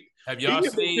real. Have y'all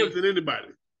seen than anybody?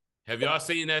 Have y'all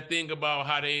seen that thing about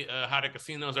how the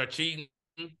casinos are cheating?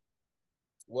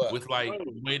 What? With like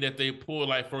the way that they pull,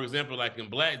 like for example, like in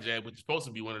blackjack, which is supposed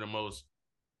to be one of the most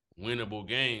winnable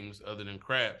games other than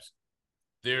craps.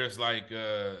 There's like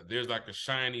a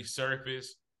shiny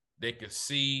surface. They could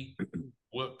see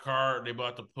what card they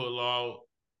about to pull out.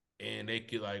 And they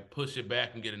could like push it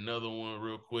back and get another one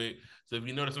real quick. So if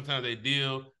you notice, sometimes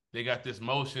they got this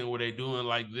motion where they doing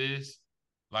like this,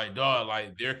 like dog,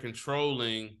 like they're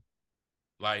controlling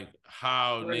like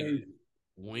how niggas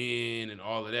win and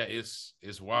all of that. It's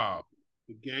wild.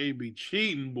 The game be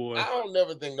cheating, boy. I don't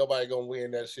never think nobody gonna win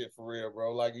that shit for real,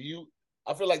 bro. Like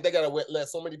I feel like they gotta let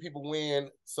so many people win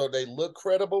so they look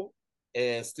credible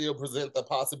and still present the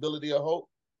possibility of hope.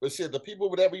 But shit, the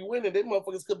people that be winning, they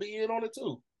motherfuckers could be in on it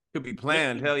too. Could be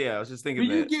planned. Hell yeah. I was just thinking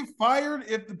that. Do you get fired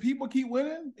if the people keep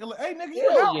winning? You're like, hey, nigga,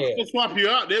 you're out. Yeah. They'll swap you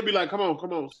out. They'll be like, come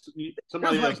on.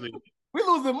 Somebody else, nigga. We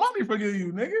losing money for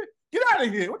you, nigga. Get out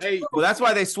of here. Well, that's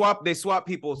why they swap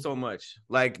people so much.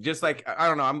 Like, just like, I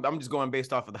don't know. I'm just going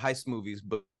based off of the heist movies,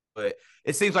 but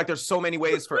it seems like there's so many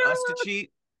ways for us to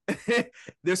cheat.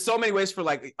 There's so many ways for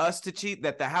like us to cheat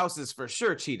that the house is for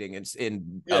sure cheating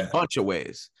in a bunch of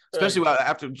ways. Especially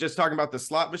after just talking about the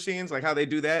slot machines, like how they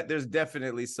do that. There's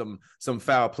definitely some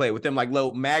foul play with them, like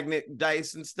little magnet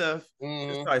dice and stuff.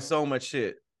 There's probably so much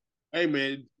shit. Hey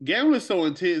man, gambling is so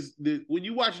intense that when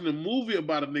you watching a movie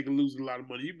about a nigga losing a lot of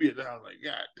money, you be at the house like,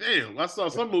 God damn. I saw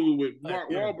some movie with Mark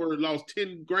Wahlberg lost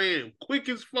 10 grand quick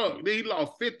as fuck. Then he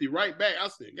lost 50 right back. I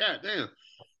said, God damn.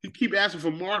 He keep asking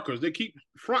for markers. They keep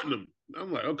fronting him.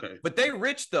 I'm like, okay. But they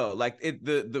rich though. Like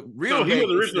the real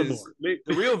Vegas the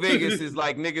real Vegas is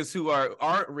like niggas who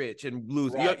aren't rich and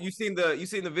lose. Right. You seen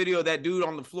the video of that dude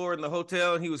on the floor in the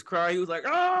hotel and he was crying. He was like,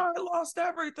 I lost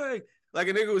everything. Like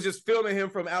a nigga was just filming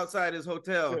him from outside his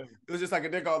hotel. Yeah. It was just like a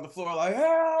nigga on the floor, like,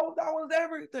 hell, that was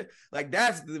everything. Like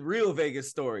that's the real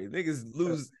Vegas story. Niggas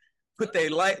lose. Put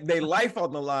their life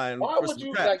on the line. Why would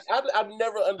you like? I've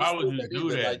never understood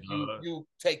that either. Like you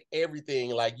take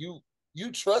everything. Like you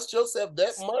trust yourself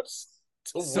that much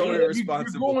to win.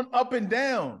 You're going up and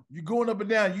down. You're going up and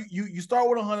down. You start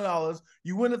with $100.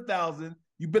 You win 1,000.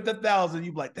 You bet that 1,000.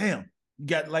 You be like, damn, you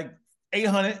got like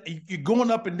 800. You're going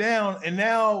up and down, and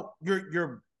now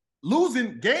you're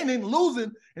losing, gaining, losing,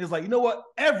 and it's like, you know what?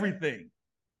 Everything,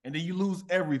 and then you lose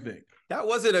everything. That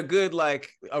wasn't a good, like,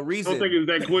 a reason. I don't think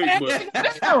it's that quick,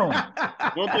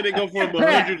 but don't think they go from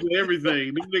 100 to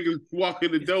everything. Them niggas walk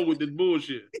in the door with this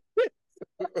bullshit.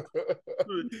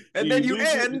 And then you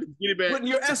end putting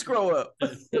your escrow up.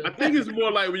 I think it's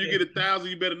more like when you get 1,000,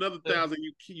 you bet another 1,000.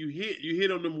 You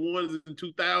hit on them 1s and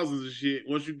 2,000s and shit.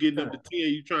 Once you get up to 10,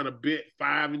 you trying to bet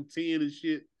 5 and 10 and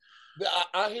shit.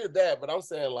 I hear that, but I'm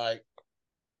saying like,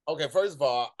 okay, first of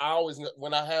all, I always,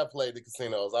 when I have played the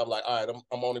casinos, I'm like, all right,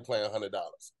 I'm only playing $100. I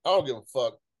don't give a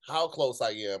fuck how close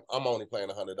I am. I'm only playing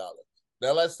 $100.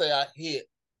 Now, let's say I hit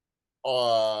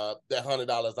that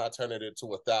 $100, I turn it into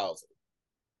 1,000.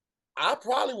 I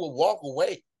probably will walk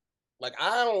away. Like,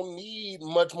 I don't need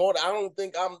much more. I don't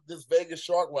think I'm this Vegas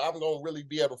shark where I'm going to really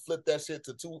be able to flip that shit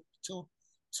to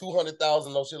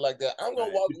 200,000, no shit like that. I'm gonna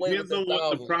walk away with $1,000.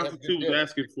 What the prostitute's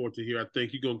asking for to hear. I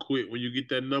think you're gonna quit when you get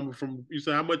that number from. You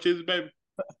say how much is it, baby?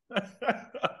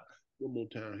 One more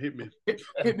time, hit me.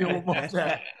 Hit me one more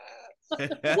time.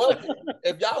 Well,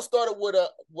 if y'all started with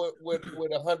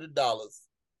 $100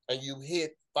 and you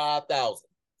hit 5,000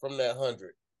 from that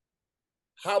 100,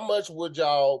 how much would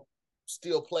y'all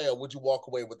still play, or would you walk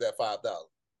away with that 5,000?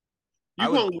 You're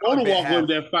gonna want to walk away with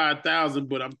that 5,000,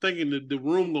 but I'm thinking that the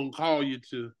room gonna call you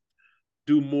to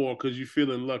do more because you're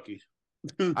feeling lucky.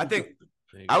 I think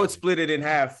I would split it in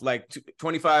half, like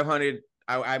 2,500.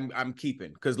 I'm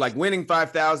keeping, because like winning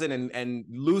 5,000 and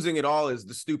losing it all is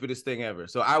the stupidest thing ever.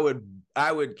 So I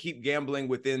would keep gambling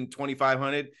within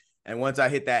 2,500, and once I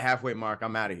hit that halfway mark,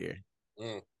 I'm out of here.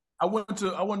 I went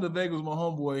to Vegas with my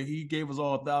homeboy. He gave us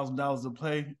all $1,000 to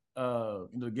play,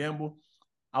 to gamble.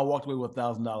 I walked away with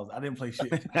 $1,000. I didn't play shit.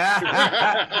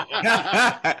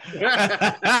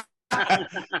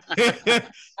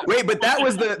 Wait, but that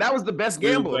was the best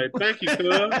gamble. Thank you, cuz.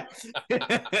 That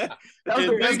was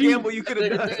the best gamble you could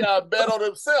have done. He bet on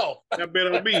himself. I bet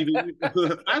on me.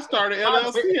 I started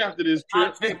LLC after this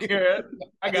trip.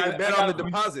 I got bet on the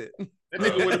deposit. That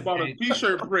nigga went and bought a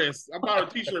t-shirt press. I bought a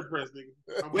t-shirt press,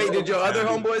 nigga. Wait, did your other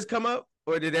homeboys come up,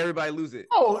 or did everybody lose it?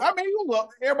 Oh, I mean,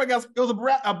 everybody got. It was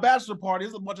a bachelor party. It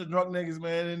was a bunch of drunk niggas,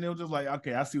 man, and they were just like,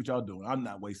 "Okay, I see what y'all doing. I'm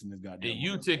not wasting this goddamn." And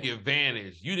you took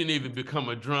advantage. You didn't even become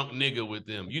a drunk nigga with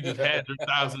them. You just had your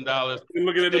 $1,000.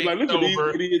 Looking at them like, look at these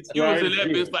idiots. You was in that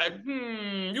bitch like,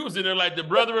 You was in there like the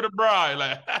brother of the bride,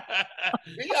 like.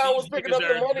 Dion was picking up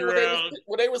the money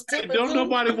when they was tipping. Don't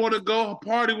nobody want to go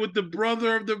party with the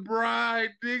brother of the bride,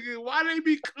 nigga. Why they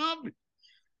be coming?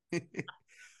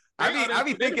 I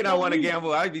be thinking I want to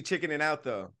gamble. I'd be chickening out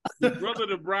though. The brother of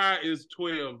the bride is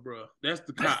 12, bro. That's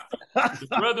the cop. The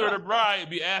brother of the bride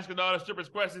be asking all the strippers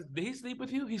questions. Did he sleep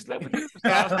with you? He slept with you?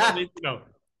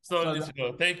 So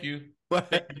thank you.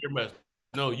 Thank you very much.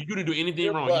 No, you didn't do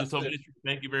anything wrong. You told me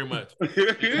thank you very much.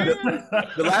 The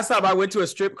last time I went to a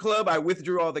strip club, I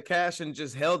withdrew all the cash and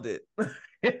just held it.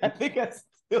 I think I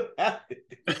still have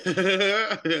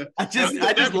it. I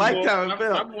just liked how it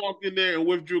felt. I walked in there and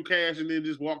withdrew cash and then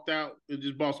just walked out and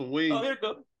just bought some wings. Oh, there you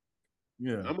go.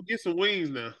 Yeah, I'm gonna get some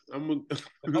wings now. I'm gonna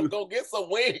get some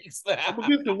wings now. I'm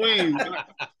gonna get some wings.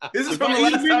 This is from the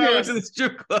last time I went to the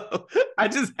strip club. I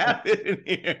just have it in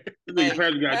here. This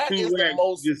nigga got two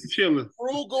racks just chilling.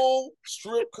 Frugal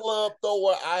strip club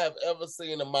thrower I have ever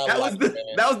seen in my life.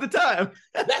 That was the time.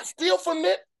 That's still from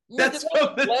it. That's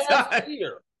from the last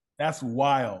year. That's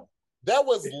wild. That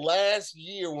was last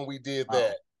year when we did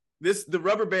that. The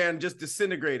rubber band just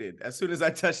disintegrated as soon as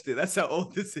I touched it. That's how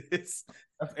old this is.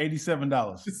 That's $87.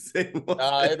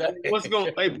 What's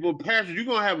going? Hey, well, Patrick, you're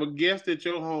gonna have a guest at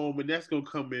your home, and that's gonna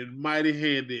come in mighty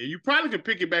handy. And you probably can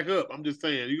pick it back up. I'm just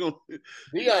saying, you're gonna.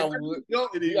 Dion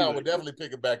would definitely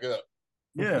pick it back up.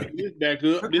 Yeah, back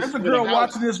up. There's a girl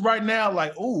watching this right now,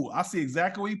 like, "Ooh, I see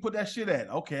exactly where you put that shit at."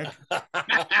 Okay.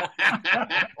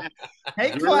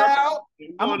 Hey, Cloud,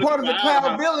 I'm a part of the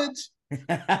Cloud Village.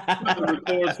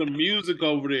 Record some music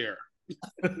over there.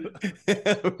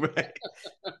 Right.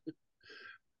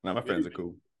 Now my friends are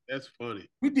cool. That's funny.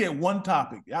 We did one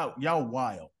topic. Y'all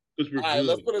wild. All right,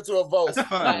 let's put it to a vote. Y'all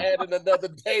adding another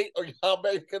date, or y'all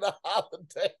making a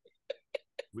holiday?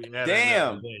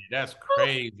 Damn, that's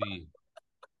crazy.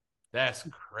 That's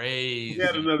crazy.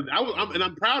 Yeah,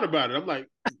 I'm proud about it. I'm like,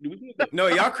 no,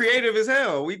 y'all creative as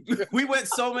hell. We went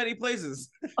so many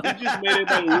places. We just made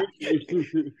everybody rich.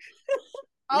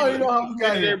 I don't even know how we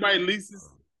got here. Everybody leases.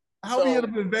 How we end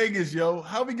up in Vegas, yo?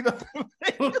 How we get up in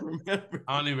Vegas?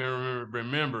 I don't even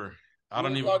remember. I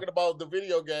don't even talking about the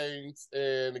video games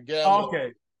and the gambling.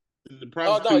 Okay. The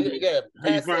prostitute. How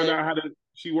you find out how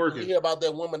she working? You hear about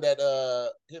that woman that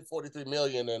hit 43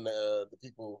 million and the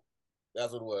people.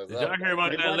 That's what it was. Did y'all hear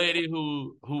about that lady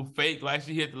who faked like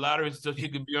she hit the lottery so she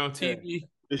could be on TV?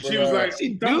 And she was like,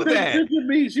 "Don't take a picture of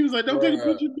me." She was like, "Don't take a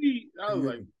picture of me." I was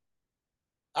like,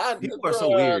 "People are so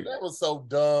weird." That was so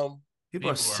dumb. People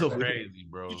are so crazy,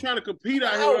 bro. You trying to compete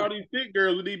out here with all these thick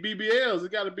girls with these BBLs? There's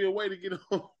got to be a way to get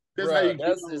on.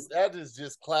 That is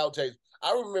just cloud chase.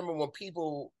 I remember when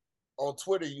people on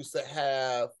Twitter used to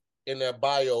have in their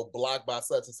bio blocked by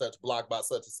such and such, blocked by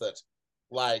such and such.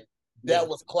 Like that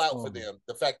was clout for them.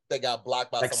 The fact that they got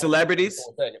blocked by like celebrities.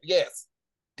 Yes.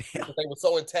 Damn. They were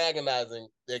so antagonizing.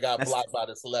 They got blocked by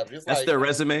the celebrities. That's their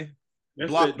resume.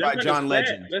 Blocked by John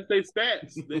Legend. That's their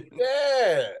stats.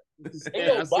 Yeah. Ain't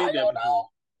no bio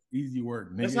now. Easy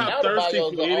work. That's how thirsty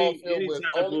for any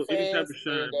type of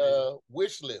shine. And,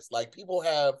 wish list. Like people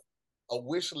have a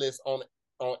wish list on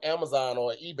Amazon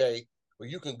or eBay where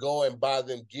you can go and buy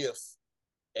them gifts,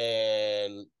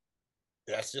 and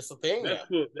that's just a thing. That's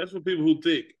for people who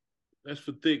thick. That's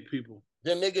for thick people.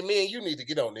 then nigga, me and you need to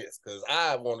get on this because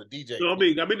I want to DJ. No, I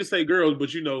mean to say girls,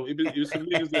 but you know, it's some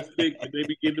niggas that's thick and they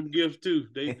be getting them gifts too.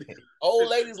 They old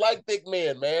ladies like thick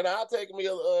men, man. I'll take me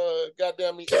a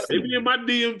goddamn me. They be in my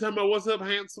DM talking about what's up,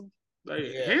 handsome. Like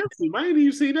handsome. I ain't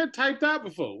even seen that typed out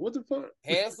before. What the fuck?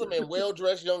 Handsome and well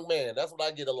dressed young man. That's what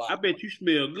I get a lot. I bet you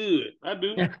smell good. I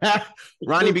do.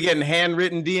 Ronnie be getting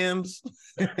handwritten DMs.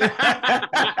 A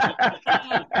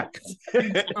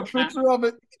picture of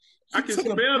it. I can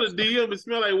smell the DM. It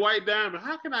smell like white diamond.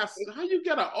 How you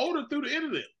get an odor through the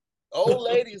internet? Old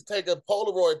ladies take a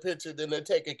Polaroid picture, then they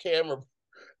take a camera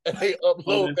and they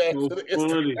upload that to the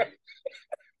Instagram.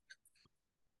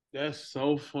 That's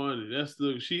so funny. That's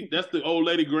the old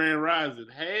lady Grand Rising.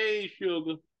 Hey,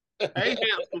 sugar. Hey,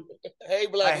 handsome. Hey,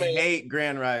 black man. I hate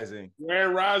Grand Rising.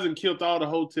 Grand Rising killed all the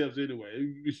hotels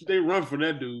anyway. They run from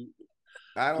that dude.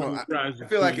 I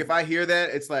feel like if I hear that,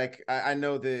 it's like I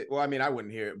know that. Well, I mean, I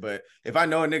wouldn't hear it, but if I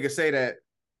know a nigga say that,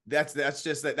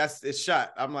 it's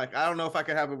shot. I'm like, I don't know if I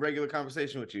could have a regular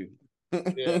conversation with you.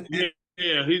 He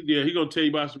gonna tell you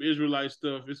about some Israelite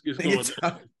stuff. It's going.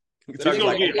 It's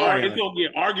gonna get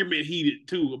argument heated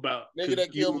too about nigga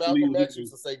that killed Malcolm X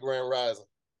used to say Grand Rising.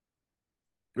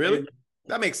 Really?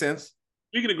 That makes sense.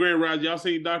 Speaking of Grand Rising, y'all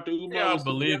seen Dr. Umar? Yeah, I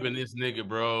believe in this nigga,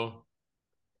 bro.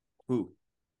 Who?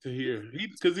 To hear,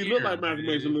 because he looked like Malcolm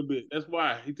X a little bit. That's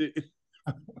why he did.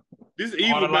 This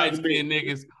evil all the light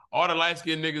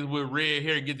skinned niggas with red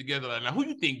hair get together like, now who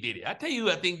you think did it? I tell you who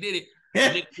I think did it.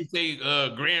 Niggas say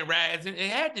Grand Rising.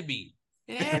 It had to be.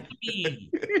 It had to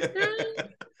be.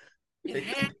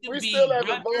 We still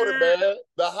haven't voted, man.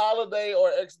 The holiday or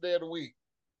extra day of the week?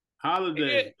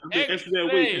 Holiday. Extra day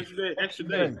of the week. Extra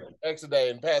day. Extra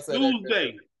day. And pass that.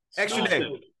 Tuesday. Extra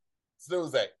day.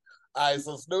 Snooze day. All right,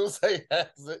 so Snooze day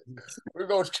has it. We're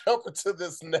going to jump into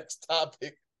this next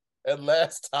topic and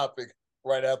last topic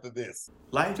right after this.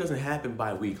 Life doesn't happen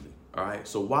bi-weekly, all right?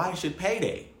 So why should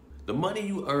payday? The money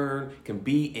you earn can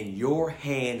be in your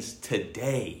hands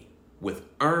today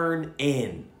with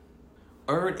EarnIn.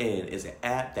 EarnIn is an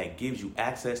app that gives you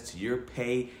access to your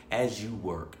pay as you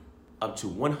work, up to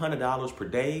 $100 per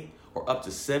day or up to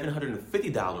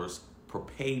 $750 per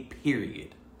pay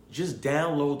period. Just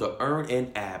download the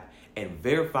EarnIn app and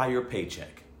verify your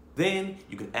paycheck. Then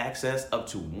you can access up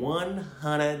to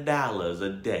 $100 a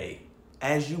day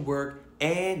as you work,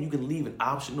 and you can leave an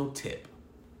optional tip.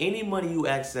 Any money you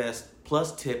access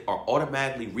plus tip are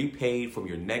automatically repaid from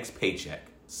your next paycheck.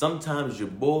 Sometimes your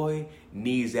boy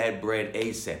needs that bread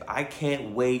ASAP. I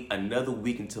can't wait another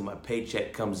week until my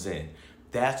paycheck comes in.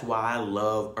 That's why I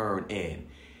love EarnIn.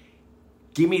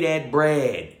 Give me that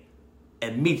bread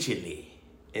immediately,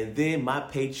 and then my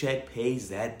paycheck pays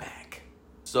that back.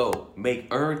 So make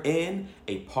EarnIn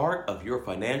a part of your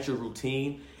financial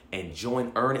routine and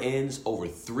join EarnIn's over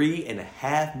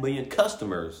 3.5 million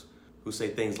customers who say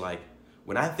things like,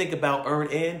 when I think about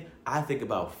EarnIn, I think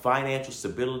about financial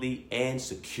stability and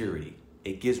security.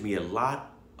 It gives me a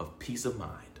lot of peace of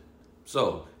mind.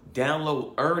 So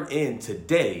download EarnIn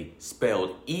today,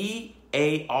 spelled EARNIN,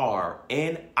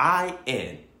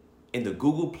 in the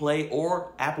Google Play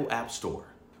or Apple App Store.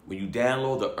 When you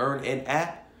download the EarnIn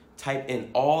app, type in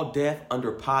All Def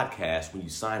under podcast when you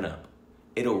sign up.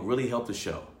 It'll really help the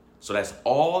show. So that's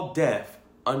All Def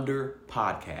under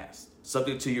podcast.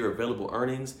 Subject to your available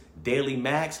earnings, daily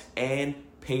max, and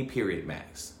pay period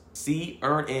max. See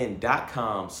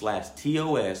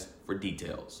earnin.com/TOS for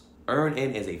details.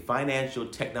 EarnIn is a financial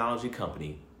technology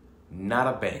company, not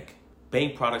a bank.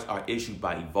 Bank products are issued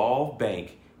by Evolve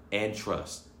Bank and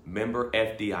Trust. Member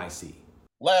FDIC.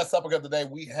 Last topic of the day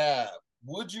we have,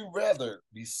 would you rather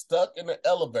be stuck in an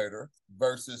elevator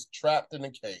versus trapped in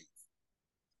a cave?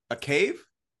 A cave?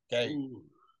 Cave. Ooh.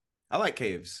 I like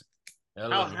caves.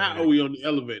 How are we on the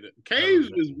elevator? Caves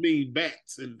just mean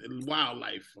bats and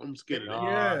wildlife. I'm scared of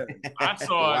that. Yeah. I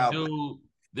saw a dude.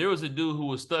 There was a dude who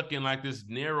was stuck in like this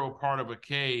narrow part of a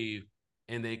cave,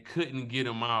 and they couldn't get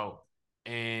him out.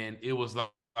 And it was like,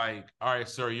 all right,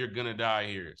 sir, you're gonna die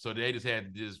here. So they just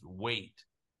had to just wait.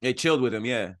 They chilled with him,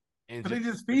 yeah. And could they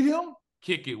just feed him?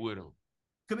 Kick it with him.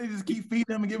 Could they just keep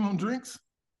feeding him and giving him drinks?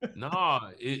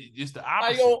 No, it's the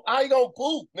opposite. How you gonna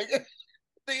poop, nigga?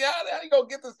 How you gonna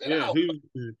get this shit out?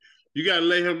 You gotta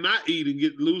let him not eat and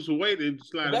get lose some weight and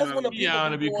slide him out. He ought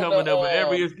to be coming up with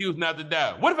every excuse not to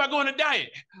die. What if I go on a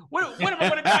diet? What if I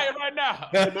go on a diet right now?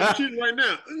 I'm shooting right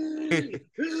now.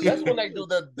 That's when they do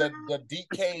the deep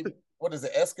cave. What is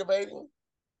it? Excavating?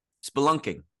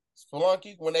 Spelunking.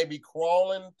 When they be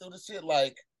crawling through the shit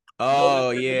like.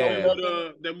 Oh yeah.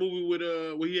 That movie with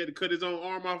where he had to cut his own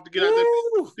arm off to get out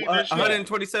that.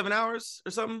 127 hours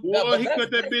or something. Boy, he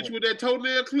cut that bitch with that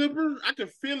toenail clipper. I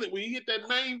could feel it when he hit that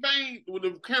main vein. When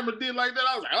the camera did like that,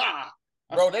 I was like, ah.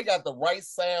 Bro, they got the right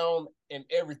sound and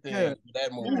everything for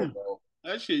that movie, bro.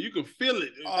 That shit, you can feel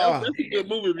it. That's a good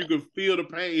movie if you can feel the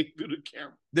pain through the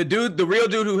camera. The real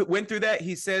dude who went through that,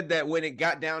 he said that when it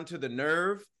got down to the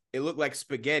nerve, it looked like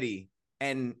spaghetti.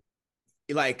 And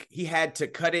like he had to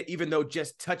cut it, even though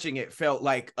just touching it felt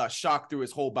like a shock through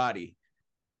his whole body.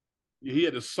 He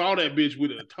had to saw that bitch with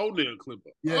a toenail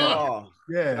clipper. Yeah. Oh,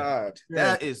 yeah. God. Yeah.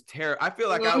 That is terrible. I feel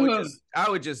like I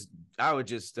would just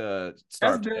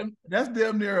start. That's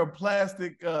damn near a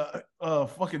plastic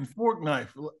fucking fork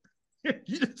knife.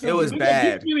 It was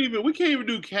bad. We can't even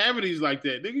do cavities like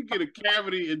that. They can get a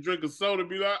cavity and drink a soda and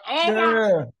be like,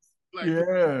 oh my.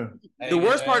 Yeah. The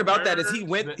worst part about that is he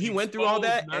went through all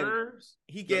that nerves,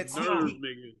 and he gets nerves,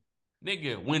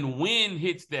 nigga. When wind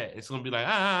hits that, it's gonna be like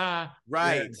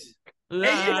right. Yeah. And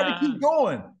you had to keep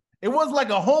going. It wasn't like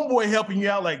a homeboy helping you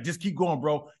out, like just keep going,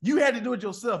 bro. You had to do it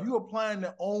yourself. You applying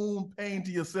the own pain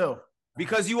to yourself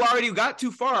because you already got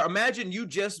too far. Imagine you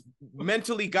just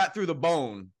mentally got through the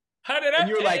bone. How did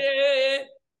I?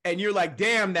 And you're like,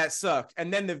 damn, that sucked.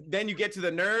 And then you get to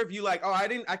the nerve. You like, oh, I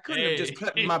couldn't have just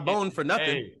cut my bone for nothing.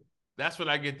 Hey, that's when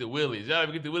I get the willies. Y'all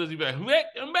ever get the willies? You be like,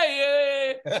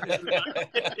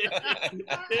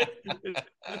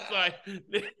 it's like.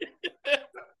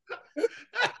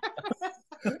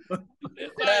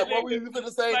 Pat, what were you going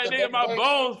to say? Like, my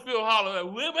bones feel hollow.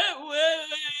 Like,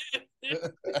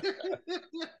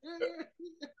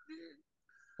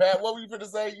 Pat, what were you going to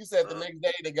say? You said the next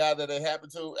day the guy that it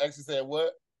happened to actually said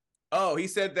what? Oh, he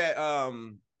said that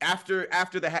after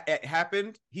it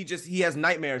happened, he has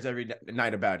nightmares every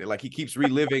night about it. Like he keeps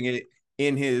reliving it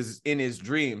in his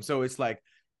dream. So it's like,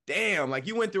 damn, like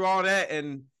you went through all that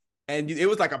and it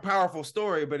was like a powerful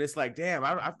story, but it's like, damn,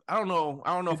 I don't know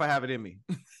if I have it in me.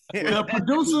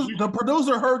 The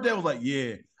producer heard that, was like,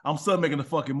 yeah, I'm still making a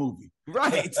fucking movie.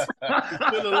 Right.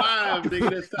 Still alive,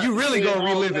 nigga. You really gonna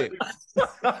relive it.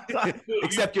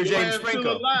 Except you're James Franco.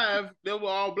 Still alive. That's what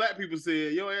all black people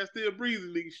said. Your ass still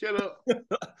breathing, nigga. Shut up.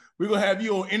 We're gonna have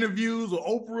you on interviews or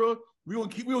Oprah. We're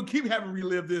gonna keep having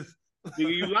relive this.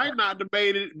 Nigga, you like not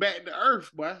debated back to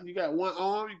earth, boy. You got one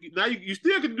arm. Now you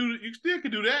still can do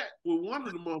that with one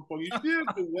of the motherfuckers. You still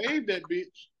can wave that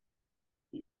bitch.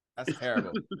 That's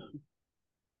terrible.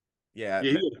 Yeah,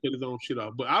 he would cut his own shit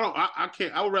off. But I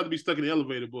can't. I would rather be stuck in the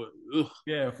elevator. But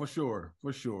yeah, for sure.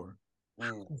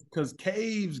 Because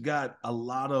caves got a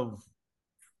lot of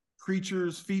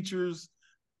creatures, features,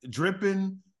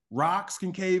 dripping. Rocks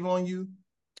can cave on you.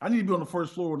 I need to be on the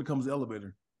first floor when it comes to the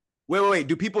elevator. Wait.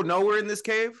 Do people know we're in this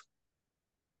cave?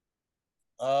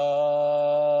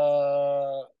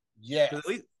 Yeah. At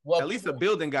least the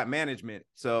building got management.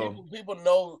 So people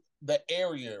know the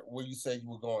area where you said you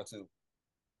were going to.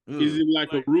 Is it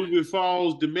like a Ruby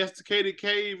Falls domesticated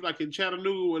cave, like in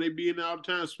Chattanooga, where they be in there all the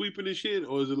time sweeping and shit,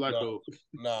 or is it like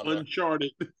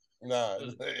uncharted? Nah,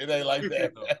 it ain't like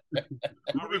that.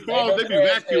 Ruby Falls, they be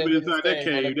vacuuming inside that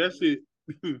cave. That's it.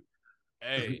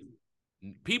 Hey,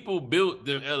 people built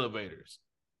them elevators.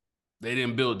 They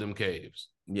didn't build them caves.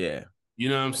 Yeah. You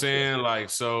know what I'm saying? Like,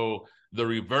 so the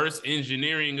reverse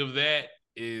engineering of that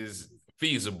is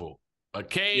feasible. A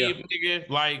cave, nigga,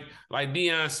 like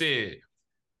Dion said,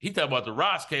 he talked about the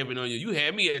rocks caving on you. You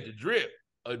had me at the drip.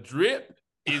 A drip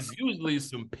is usually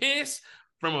some piss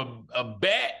from a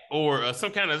bat or some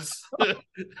kind of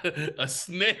a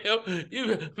snail. A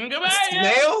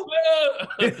snail?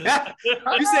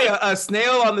 You say a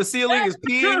snail on the ceiling is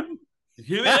peeing?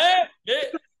 Yeah.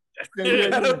 What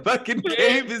kind of fucking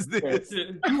cave is this?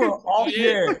 You are off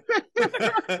here.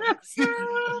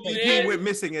 He went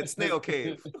missing at Snail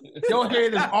Cave. Your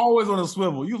head is always on a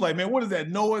swivel. You like, man, what is that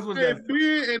noise? What is that?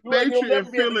 Being in nature and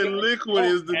feeling liquid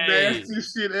is the nasty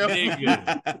shit ever.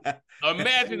 Nigga.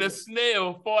 Imagine a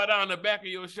snail fall down the back of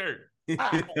your shirt. Who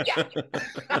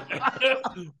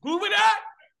it up?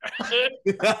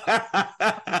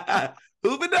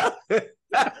 Who it up?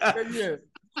 Yeah.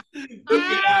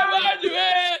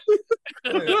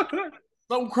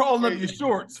 Something crawling up your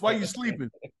shorts while you sleeping.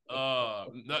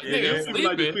 Nigga, sleeping.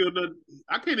 Like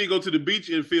I can't even go to the beach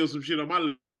and feel some shit on my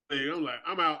leg. I'm like,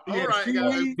 I'm out. All right,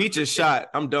 guys. Beach is shot.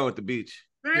 I'm done with the beach.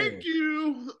 Thank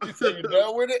you. You said you're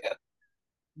done with it?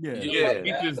 Yeah.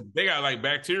 They got like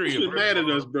bacteria. You're mad at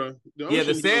us, bro.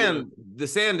 The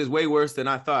sand is way worse than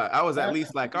I thought. I was at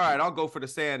least like, all right, I'll go for the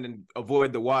sand and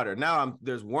avoid the water. Now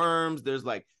there's worms. There's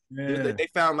like, they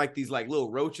found like these like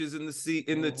little roaches in the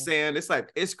sand. It's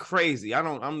like, it's crazy.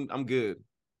 I'm good.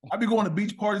 I be going to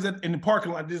beach parties in the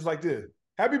parking lot just like this.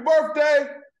 Happy birthday!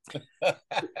 Come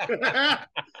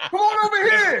on over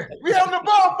here. We having a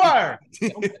bonfire.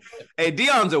 Hey,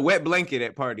 Dion's a wet blanket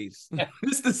at parties.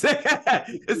 It's the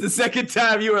second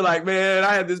time you were like, man,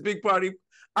 I had this big party.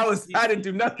 I didn't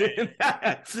do nothing.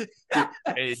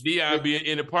 Hey, Dion be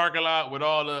in the parking lot with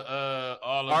all the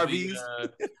RVs,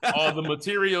 all the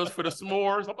materials for the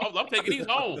s'mores. I'm taking these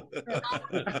home.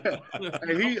 I'm not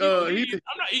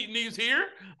eating these here.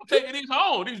 I'm taking these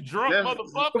home. These drunk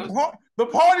motherfuckers. The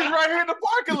party's right here in the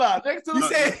parking lot next to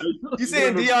the. You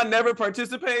saying Dion never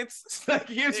participates? Like,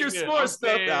 here's your s'more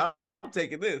stuff. Now I'm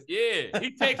taking this. Yeah,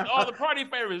 he takes all the party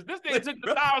favors. This nigga took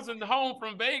the 1,000 home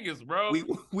from Vegas, bro.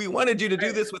 We wanted you to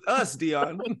do this with us,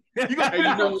 Dion. You gonna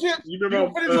finish those chips? Give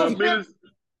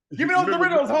me those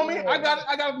Doritos, homie. I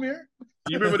got them here.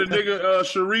 You remember the nigga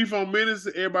Sharif on Menace?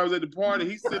 Everybody was at the party.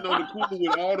 He's sitting on the cooler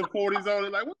with all the 40s on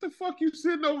it. Like, what the fuck you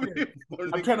sitting over here for?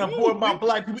 I'm trying to avoid my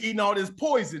black people eating all this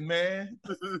poison, man.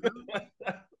 This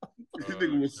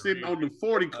nigga was sitting on the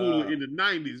 40 cooler in the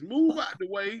 90s. Move out the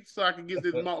way so I can get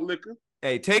this malt liquor.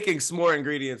 Hey, taking s'more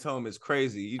ingredients home is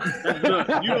crazy. You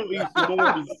don't eat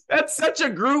s'mores. That's such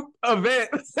a group event.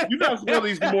 You're not supposed to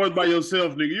eat s'mores by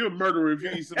yourself, nigga. You're a murderer if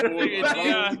you eat s'mores.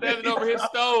 Yeah, standing over his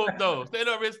stove, though.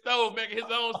 Standing over his stove, making his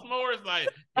own s'mores. Like,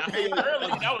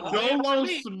 Dolo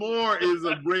s'more is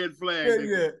a red flag.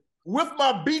 Yeah. With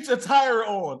my beach attire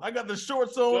on. I got the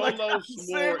shorts on. Dolo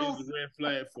s'more is a red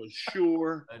flag for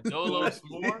sure. A Dolo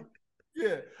s'more?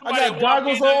 Yeah. Somebody I got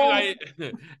goggles on. Like,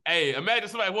 hey, imagine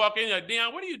somebody walk in like,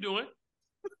 Dion, what are you doing?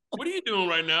 What are you doing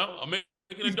right now? I'm making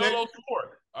a Dolo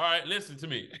s'more. All right, listen to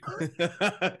me.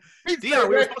 Dion,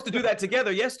 we were supposed to do that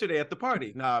together yesterday at the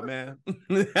party. Nah, man.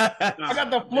 I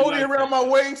got the floaty around my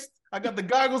waist. I got the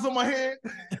goggles on my head.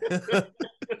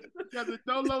 Got the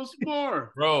Dolo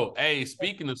s'more. Bro, hey,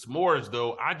 speaking of s'mores,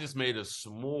 though, I just made a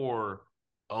s'more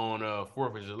on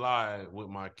 4th of July with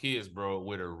my kids, bro,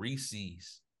 with a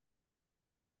Reese's.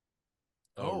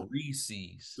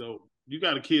 Reese's. So you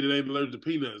got a kid that ain't allergic to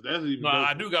peanuts. That's even better.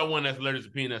 I do got one that's allergic to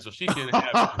peanuts, so she can have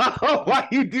it. Why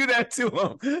you do that to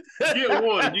him? Get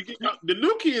one. The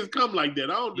new kids come like that.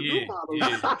 The new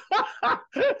models.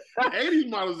 The 80s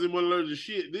models ain't allergic to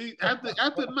shit. After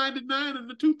 99 and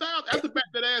the 2000, after Back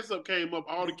That Ass Up came up,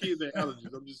 all the kids had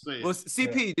allergies. I'm just saying. Well,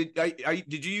 CP,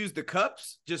 did you use the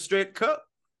cups? Just straight cup?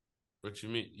 What you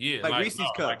mean? Yeah, like Reese's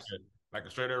cups. Like a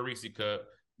straight up Reese's cup,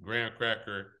 graham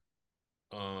cracker,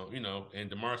 and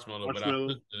the marshmallow. But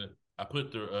I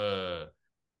put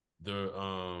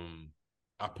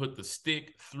the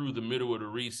stick through the middle of the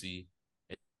Reese,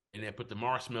 and then put the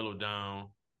marshmallow down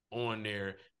on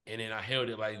there, and then I held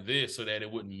it like this so that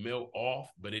it wouldn't melt off,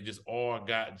 but it just all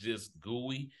got just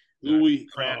gooey. I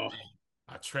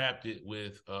trapped it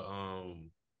with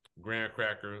graham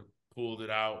cracker, pulled it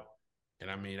out,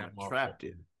 and I mean, I trapped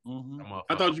it. Mm-hmm.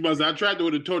 I thought you must. I tried to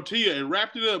with a tortilla and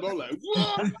wrapped it up. I was like,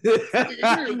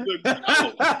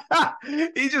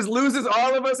 what? He just loses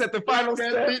all of us at the final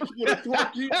step.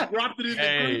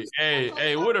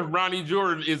 Hey, what if Ronnie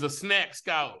Jordan is a snack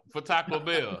scout for Taco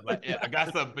Bell? Like, I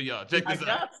got something for y'all. Check this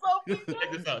out.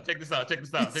 Check this out.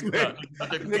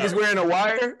 Niggas wearing a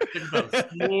wire. Check this out.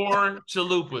 S'more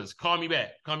chalupas. Call me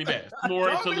back.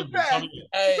 S'more chalupas.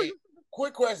 Hey.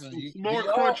 Quick question. More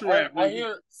crunch wrap. I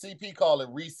hear CP call it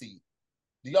Reese.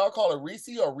 Do y'all call it Reese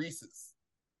or Reese's?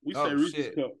 We say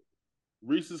Reese's cup.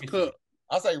 Reese's cup.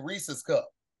 I say Reese's cup.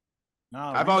 No,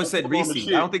 I've always said Reese.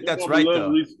 I don't think that's right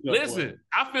though. Listen,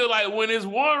 I feel like when it's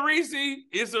one Reese,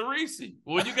 it's a Reese.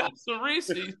 When you got some Reese,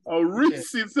 a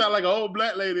Reese sound like an old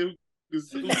black lady.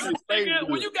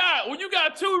 When you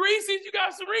got two Reese's, you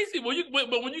got some Reese. But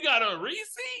when you got a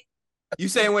Reese. You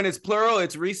saying when it's plural,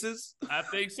 it's Reese's? I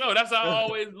think so. That's how I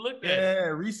always look at it. Yeah,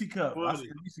 Reese cup.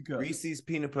 Reese's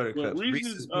peanut butter cup.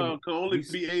 Reese's can only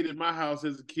be ate in my house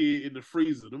as a kid in the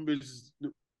freezer. Them bitches,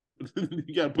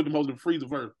 you got to put them on the freezer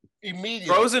first. Immediately.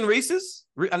 Frozen Reese's?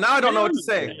 Now I don't know what to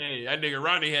say. Hey, that nigga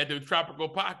Ronnie had them tropical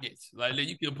pockets. Like,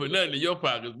 you can put nothing in your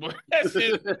pockets, boy. That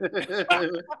shit.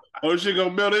 Oh, shit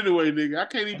gonna melt anyway, nigga. I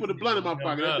can't even put a blunt in my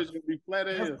pocket. That bitch gonna be flat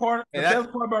as hell. The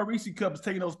best part about Reese cups is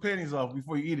taking those panties off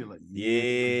before you eat it. Like,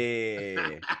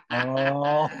 yeah.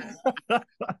 Oh.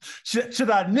 should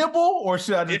I nibble or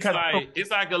should I just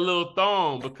it's like a little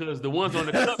thong because the ones on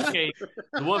the cupcake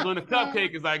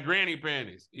is like granny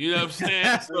panties. You know what I'm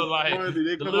saying? So like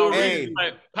the little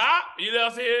like pop, you know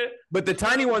what I'm saying? But the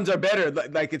tiny ones are better.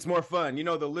 Like it's more fun. You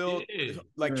know, the little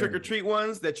trick or treat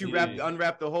ones that you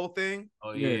unwrap the whole thing.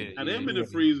 Oh yeah. And them in the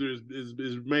freezer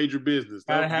is major business.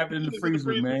 Gotta have it in the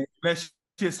freezer, man. That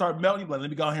shit start melting. Like, let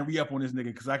me go ahead and re-up on this nigga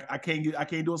because I can't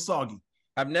do it soggy.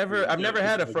 I've never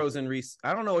had a frozen Reese.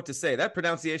 I don't know what to say. That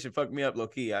pronunciation fucked me up, low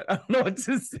key. I don't know what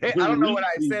to say. I don't know what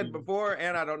I said before,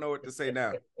 and I don't know what to say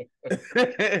now.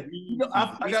 You know,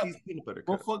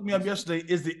 what fucked me up yesterday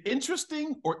is it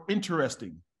interesting or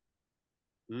interesting?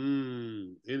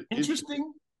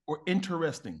 Interesting or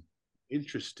interesting?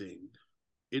 Interesting.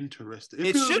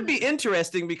 It should be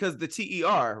interesting because the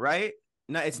TER, right?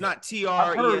 No, it's not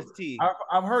TREST.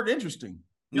 I've heard interesting.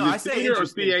 No, I say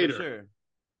interesting. Theater. For sure.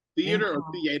 Theater or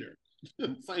theater.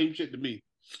 Same shit to me.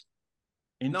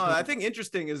 No, I think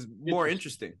interesting is more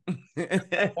interesting. Like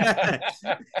the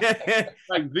interesting.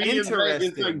 It's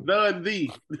like the and the.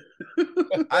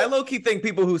 I low-key think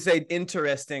people who say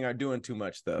interesting are doing too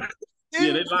much though.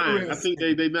 Yeah, they lying. I think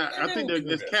they not. I think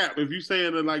that's cap. If you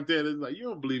saying it like that, it's like you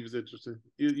don't believe it's interesting.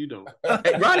 You don't.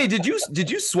 Hey, Ronnie, did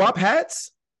you swap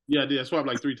hats? Yeah, I did. I swapped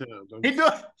like 3 times. He do.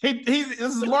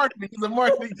 This is marketing. He's a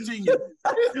marketing genius.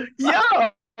 Yo.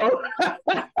 He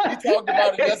talked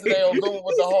about it yesterday on Zoom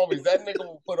with the homies. That nigga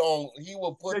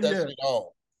will put that shit on.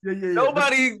 Yeah.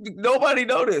 Nobody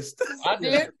noticed. I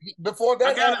did before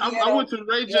that. I went to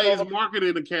Ray J's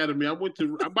marketing academy. I'm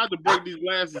about to break these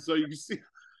glasses so you can see.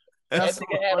 That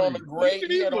nigga had on the gray.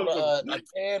 He had on a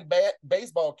tan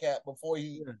baseball cap before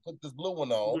he put this blue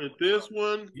one on. With this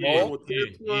one, with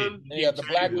this one. He had the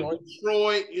black joint.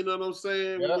 Detroit, you know what I'm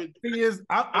saying? Yep. Thing is,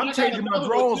 I'm changing my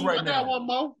drawers right now. I got one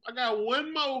more. I got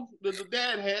one more. The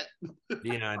dad hat.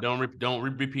 Dion, don't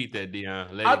repeat that,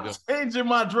 Dion. Let I'm it go. changing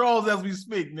my drawers as we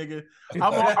speak, nigga.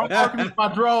 I'm working with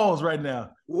my drawers right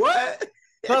now. What?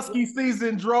 Husky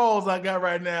season drawers I got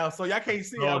right now, so y'all can't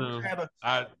see.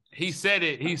 He said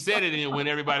it in when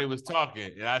everybody was talking.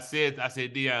 And I said,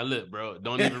 Dion, look, bro,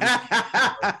 don't even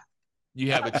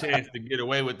you have a chance to get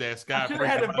away with that. Scott, I should have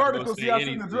had it vertical. See, I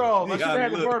seen the draws. I should have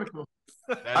had it vertical.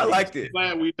 I liked it.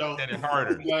 Glad we don't. Said it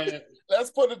harder. Let's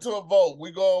put it to a vote.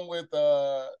 We going with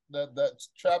the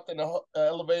trapped in the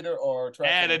elevator or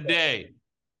trapped add in a day.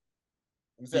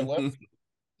 You said what?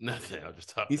 Nothing. I'm just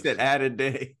talking. He said add a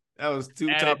day. That was too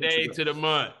tough. Add a day to the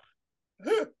month.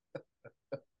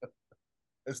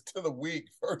 It's to the week,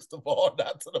 first of all,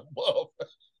 not to the month.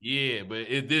 Yeah, but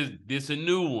this a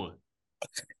new one.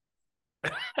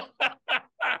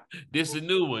 This a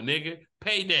new one, nigga.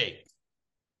 Payday.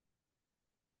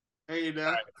 Hey,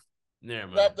 now. Never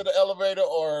mind. Trapped in the elevator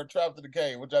or trapped in the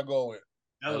cave? What y'all go with?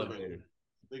 Elevator.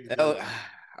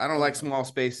 I don't like small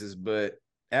spaces, but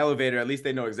elevator, at least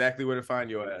they know exactly where to find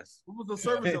your ass. What was the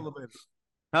service elevator?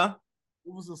 Huh?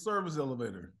 What was the service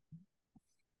elevator?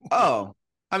 Oh,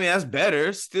 I mean, that's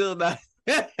better. Still not.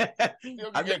 I've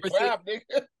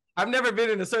never been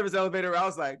in a service elevator where I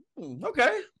was like,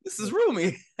 okay, this is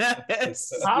roomy.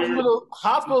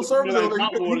 Hospital service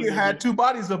elevator, you had 2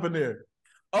 bodies up in there.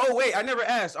 Oh, wait, I never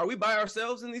asked. Are we by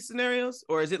ourselves in these scenarios?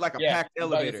 Or is it like a packed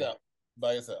elevator?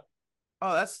 By yourself.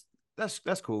 Oh, that's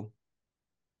cool.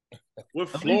 What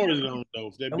floor is it on,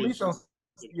 though? That bitch.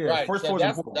 Yeah, right. First so floor.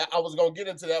 I was gonna get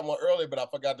into that one earlier, but I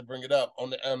forgot to bring it up.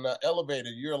 On the elevator,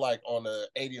 you're like on the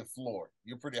 80th floor.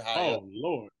 You're pretty high up.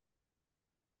 Lord.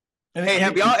 And hey,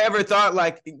 have y'all ever thought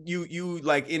like you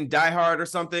like in Die Hard or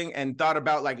something and thought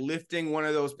about like lifting one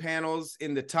of those panels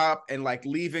in the top and like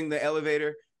leaving the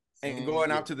elevator and going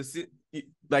out to the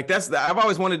like I've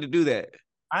always wanted to do that.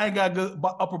 I ain't got good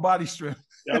upper body strength.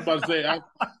 Yeah, I was about to say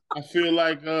I feel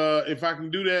like if I can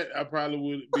do that, I probably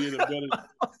would be in a better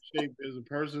shape as a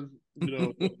person. You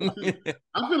know,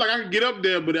 I feel like I can get up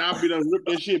there, but I'll be done rip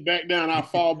that shit back down. I'll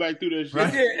fall back through that shit.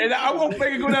 Right. Yeah, and I won't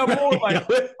make it go down more. Like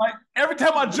every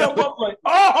time I jump up, like,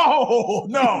 oh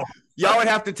no. Y'all would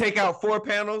have to take out 4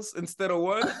 panels instead of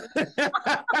 1. I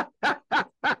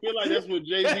feel like that's what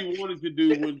Jay-Z wanted to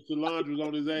do when Solange was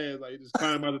on his ass. Like just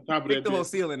climb out the top of that. Take the whole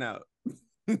ceiling out.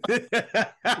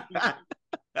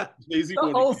 Jay-Z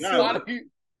wanted to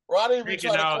Roddy be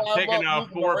taking out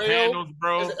 4 panels,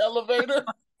 bro. The elevator.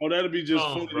 Oh, that'll be just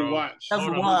funny to watch. That's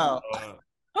wild.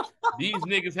 These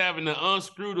niggas having to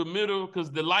unscrew the middle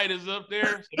because the light is up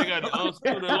there. So they got to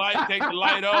unscrew the light, take the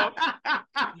light off.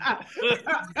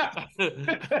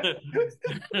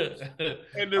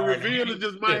 And the reveal is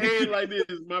just my head like this.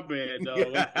 My bad,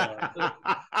 dog.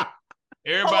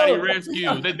 Everybody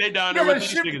rescue. They down there with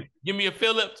these niggas. Give me a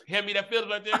Phillips. Hand me that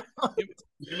Phillips right there.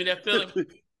 Give me that Phillips.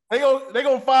 They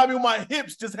gonna find me with my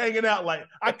hips just hanging out. Like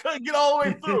I couldn't get all the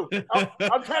way through.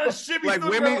 I'm trying to shimmy like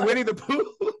through. Winnie the Pooh.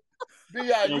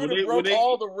 Yeah, you broke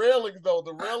all the railings though.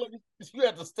 The railings, you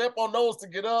had to step on those to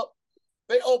get up.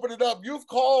 They opened it up. You've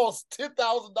caused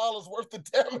 $10,000 worth of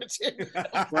damage.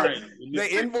 Right.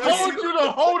 They told you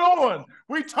to hold on.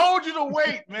 We told you to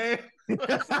wait, man.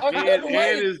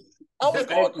 I was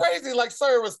going crazy. Like,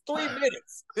 sir, it was 3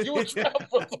 minutes. You were trapped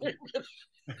for 3 minutes.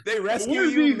 They rescue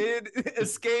you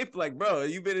mid-escape. Like, bro,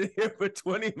 you've been in here for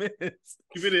 20 minutes.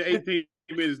 You've been in 18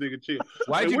 minutes, nigga. Chill.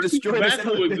 Why'd you destroy this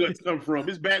backwood guts come from?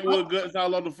 His backwood guts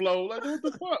all on the floor. Like, what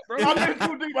the fuck, bro?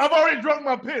 I've already drunk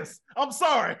my piss. I'm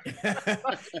sorry.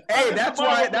 Hey, that's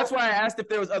why I asked if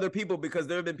there was other people, because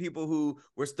there have been people who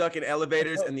were stuck in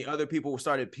elevators and the other people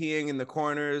started peeing in the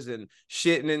corners and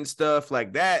shitting and stuff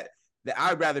like that. That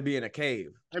I'd rather be in a cave.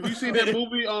 Have you seen that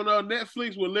movie on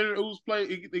Netflix where Leonard Ooze play?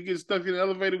 He gets stuck in the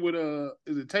elevator with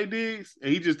is it Tay Diggs?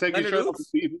 And he just takes his shirt off.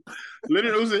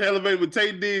 Leonard Ooze in the elevator with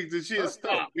Tay Diggs and shit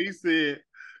stopped. He said,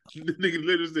 the nigga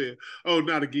Leonard said, "Oh,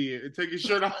 not again," and take his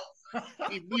shirt off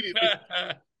immediately.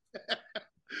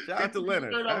 Shout out to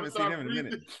Leonard. I haven't seen him in a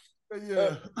minute.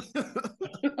 Yeah. All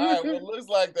right. Well, it looks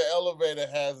like the elevator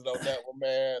has it on that one,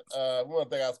 man. We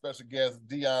want to thank our special guests,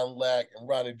 Dion Lack and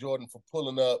Ronnie Jordan, for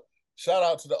pulling up. Shout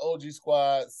out to the OG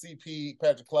squad, CP,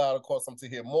 Patrick Cloud. Of course, I'm to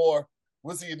hear more.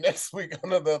 We'll see you next week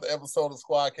on another episode of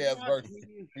SquADcast Versus.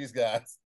 Peace, guys.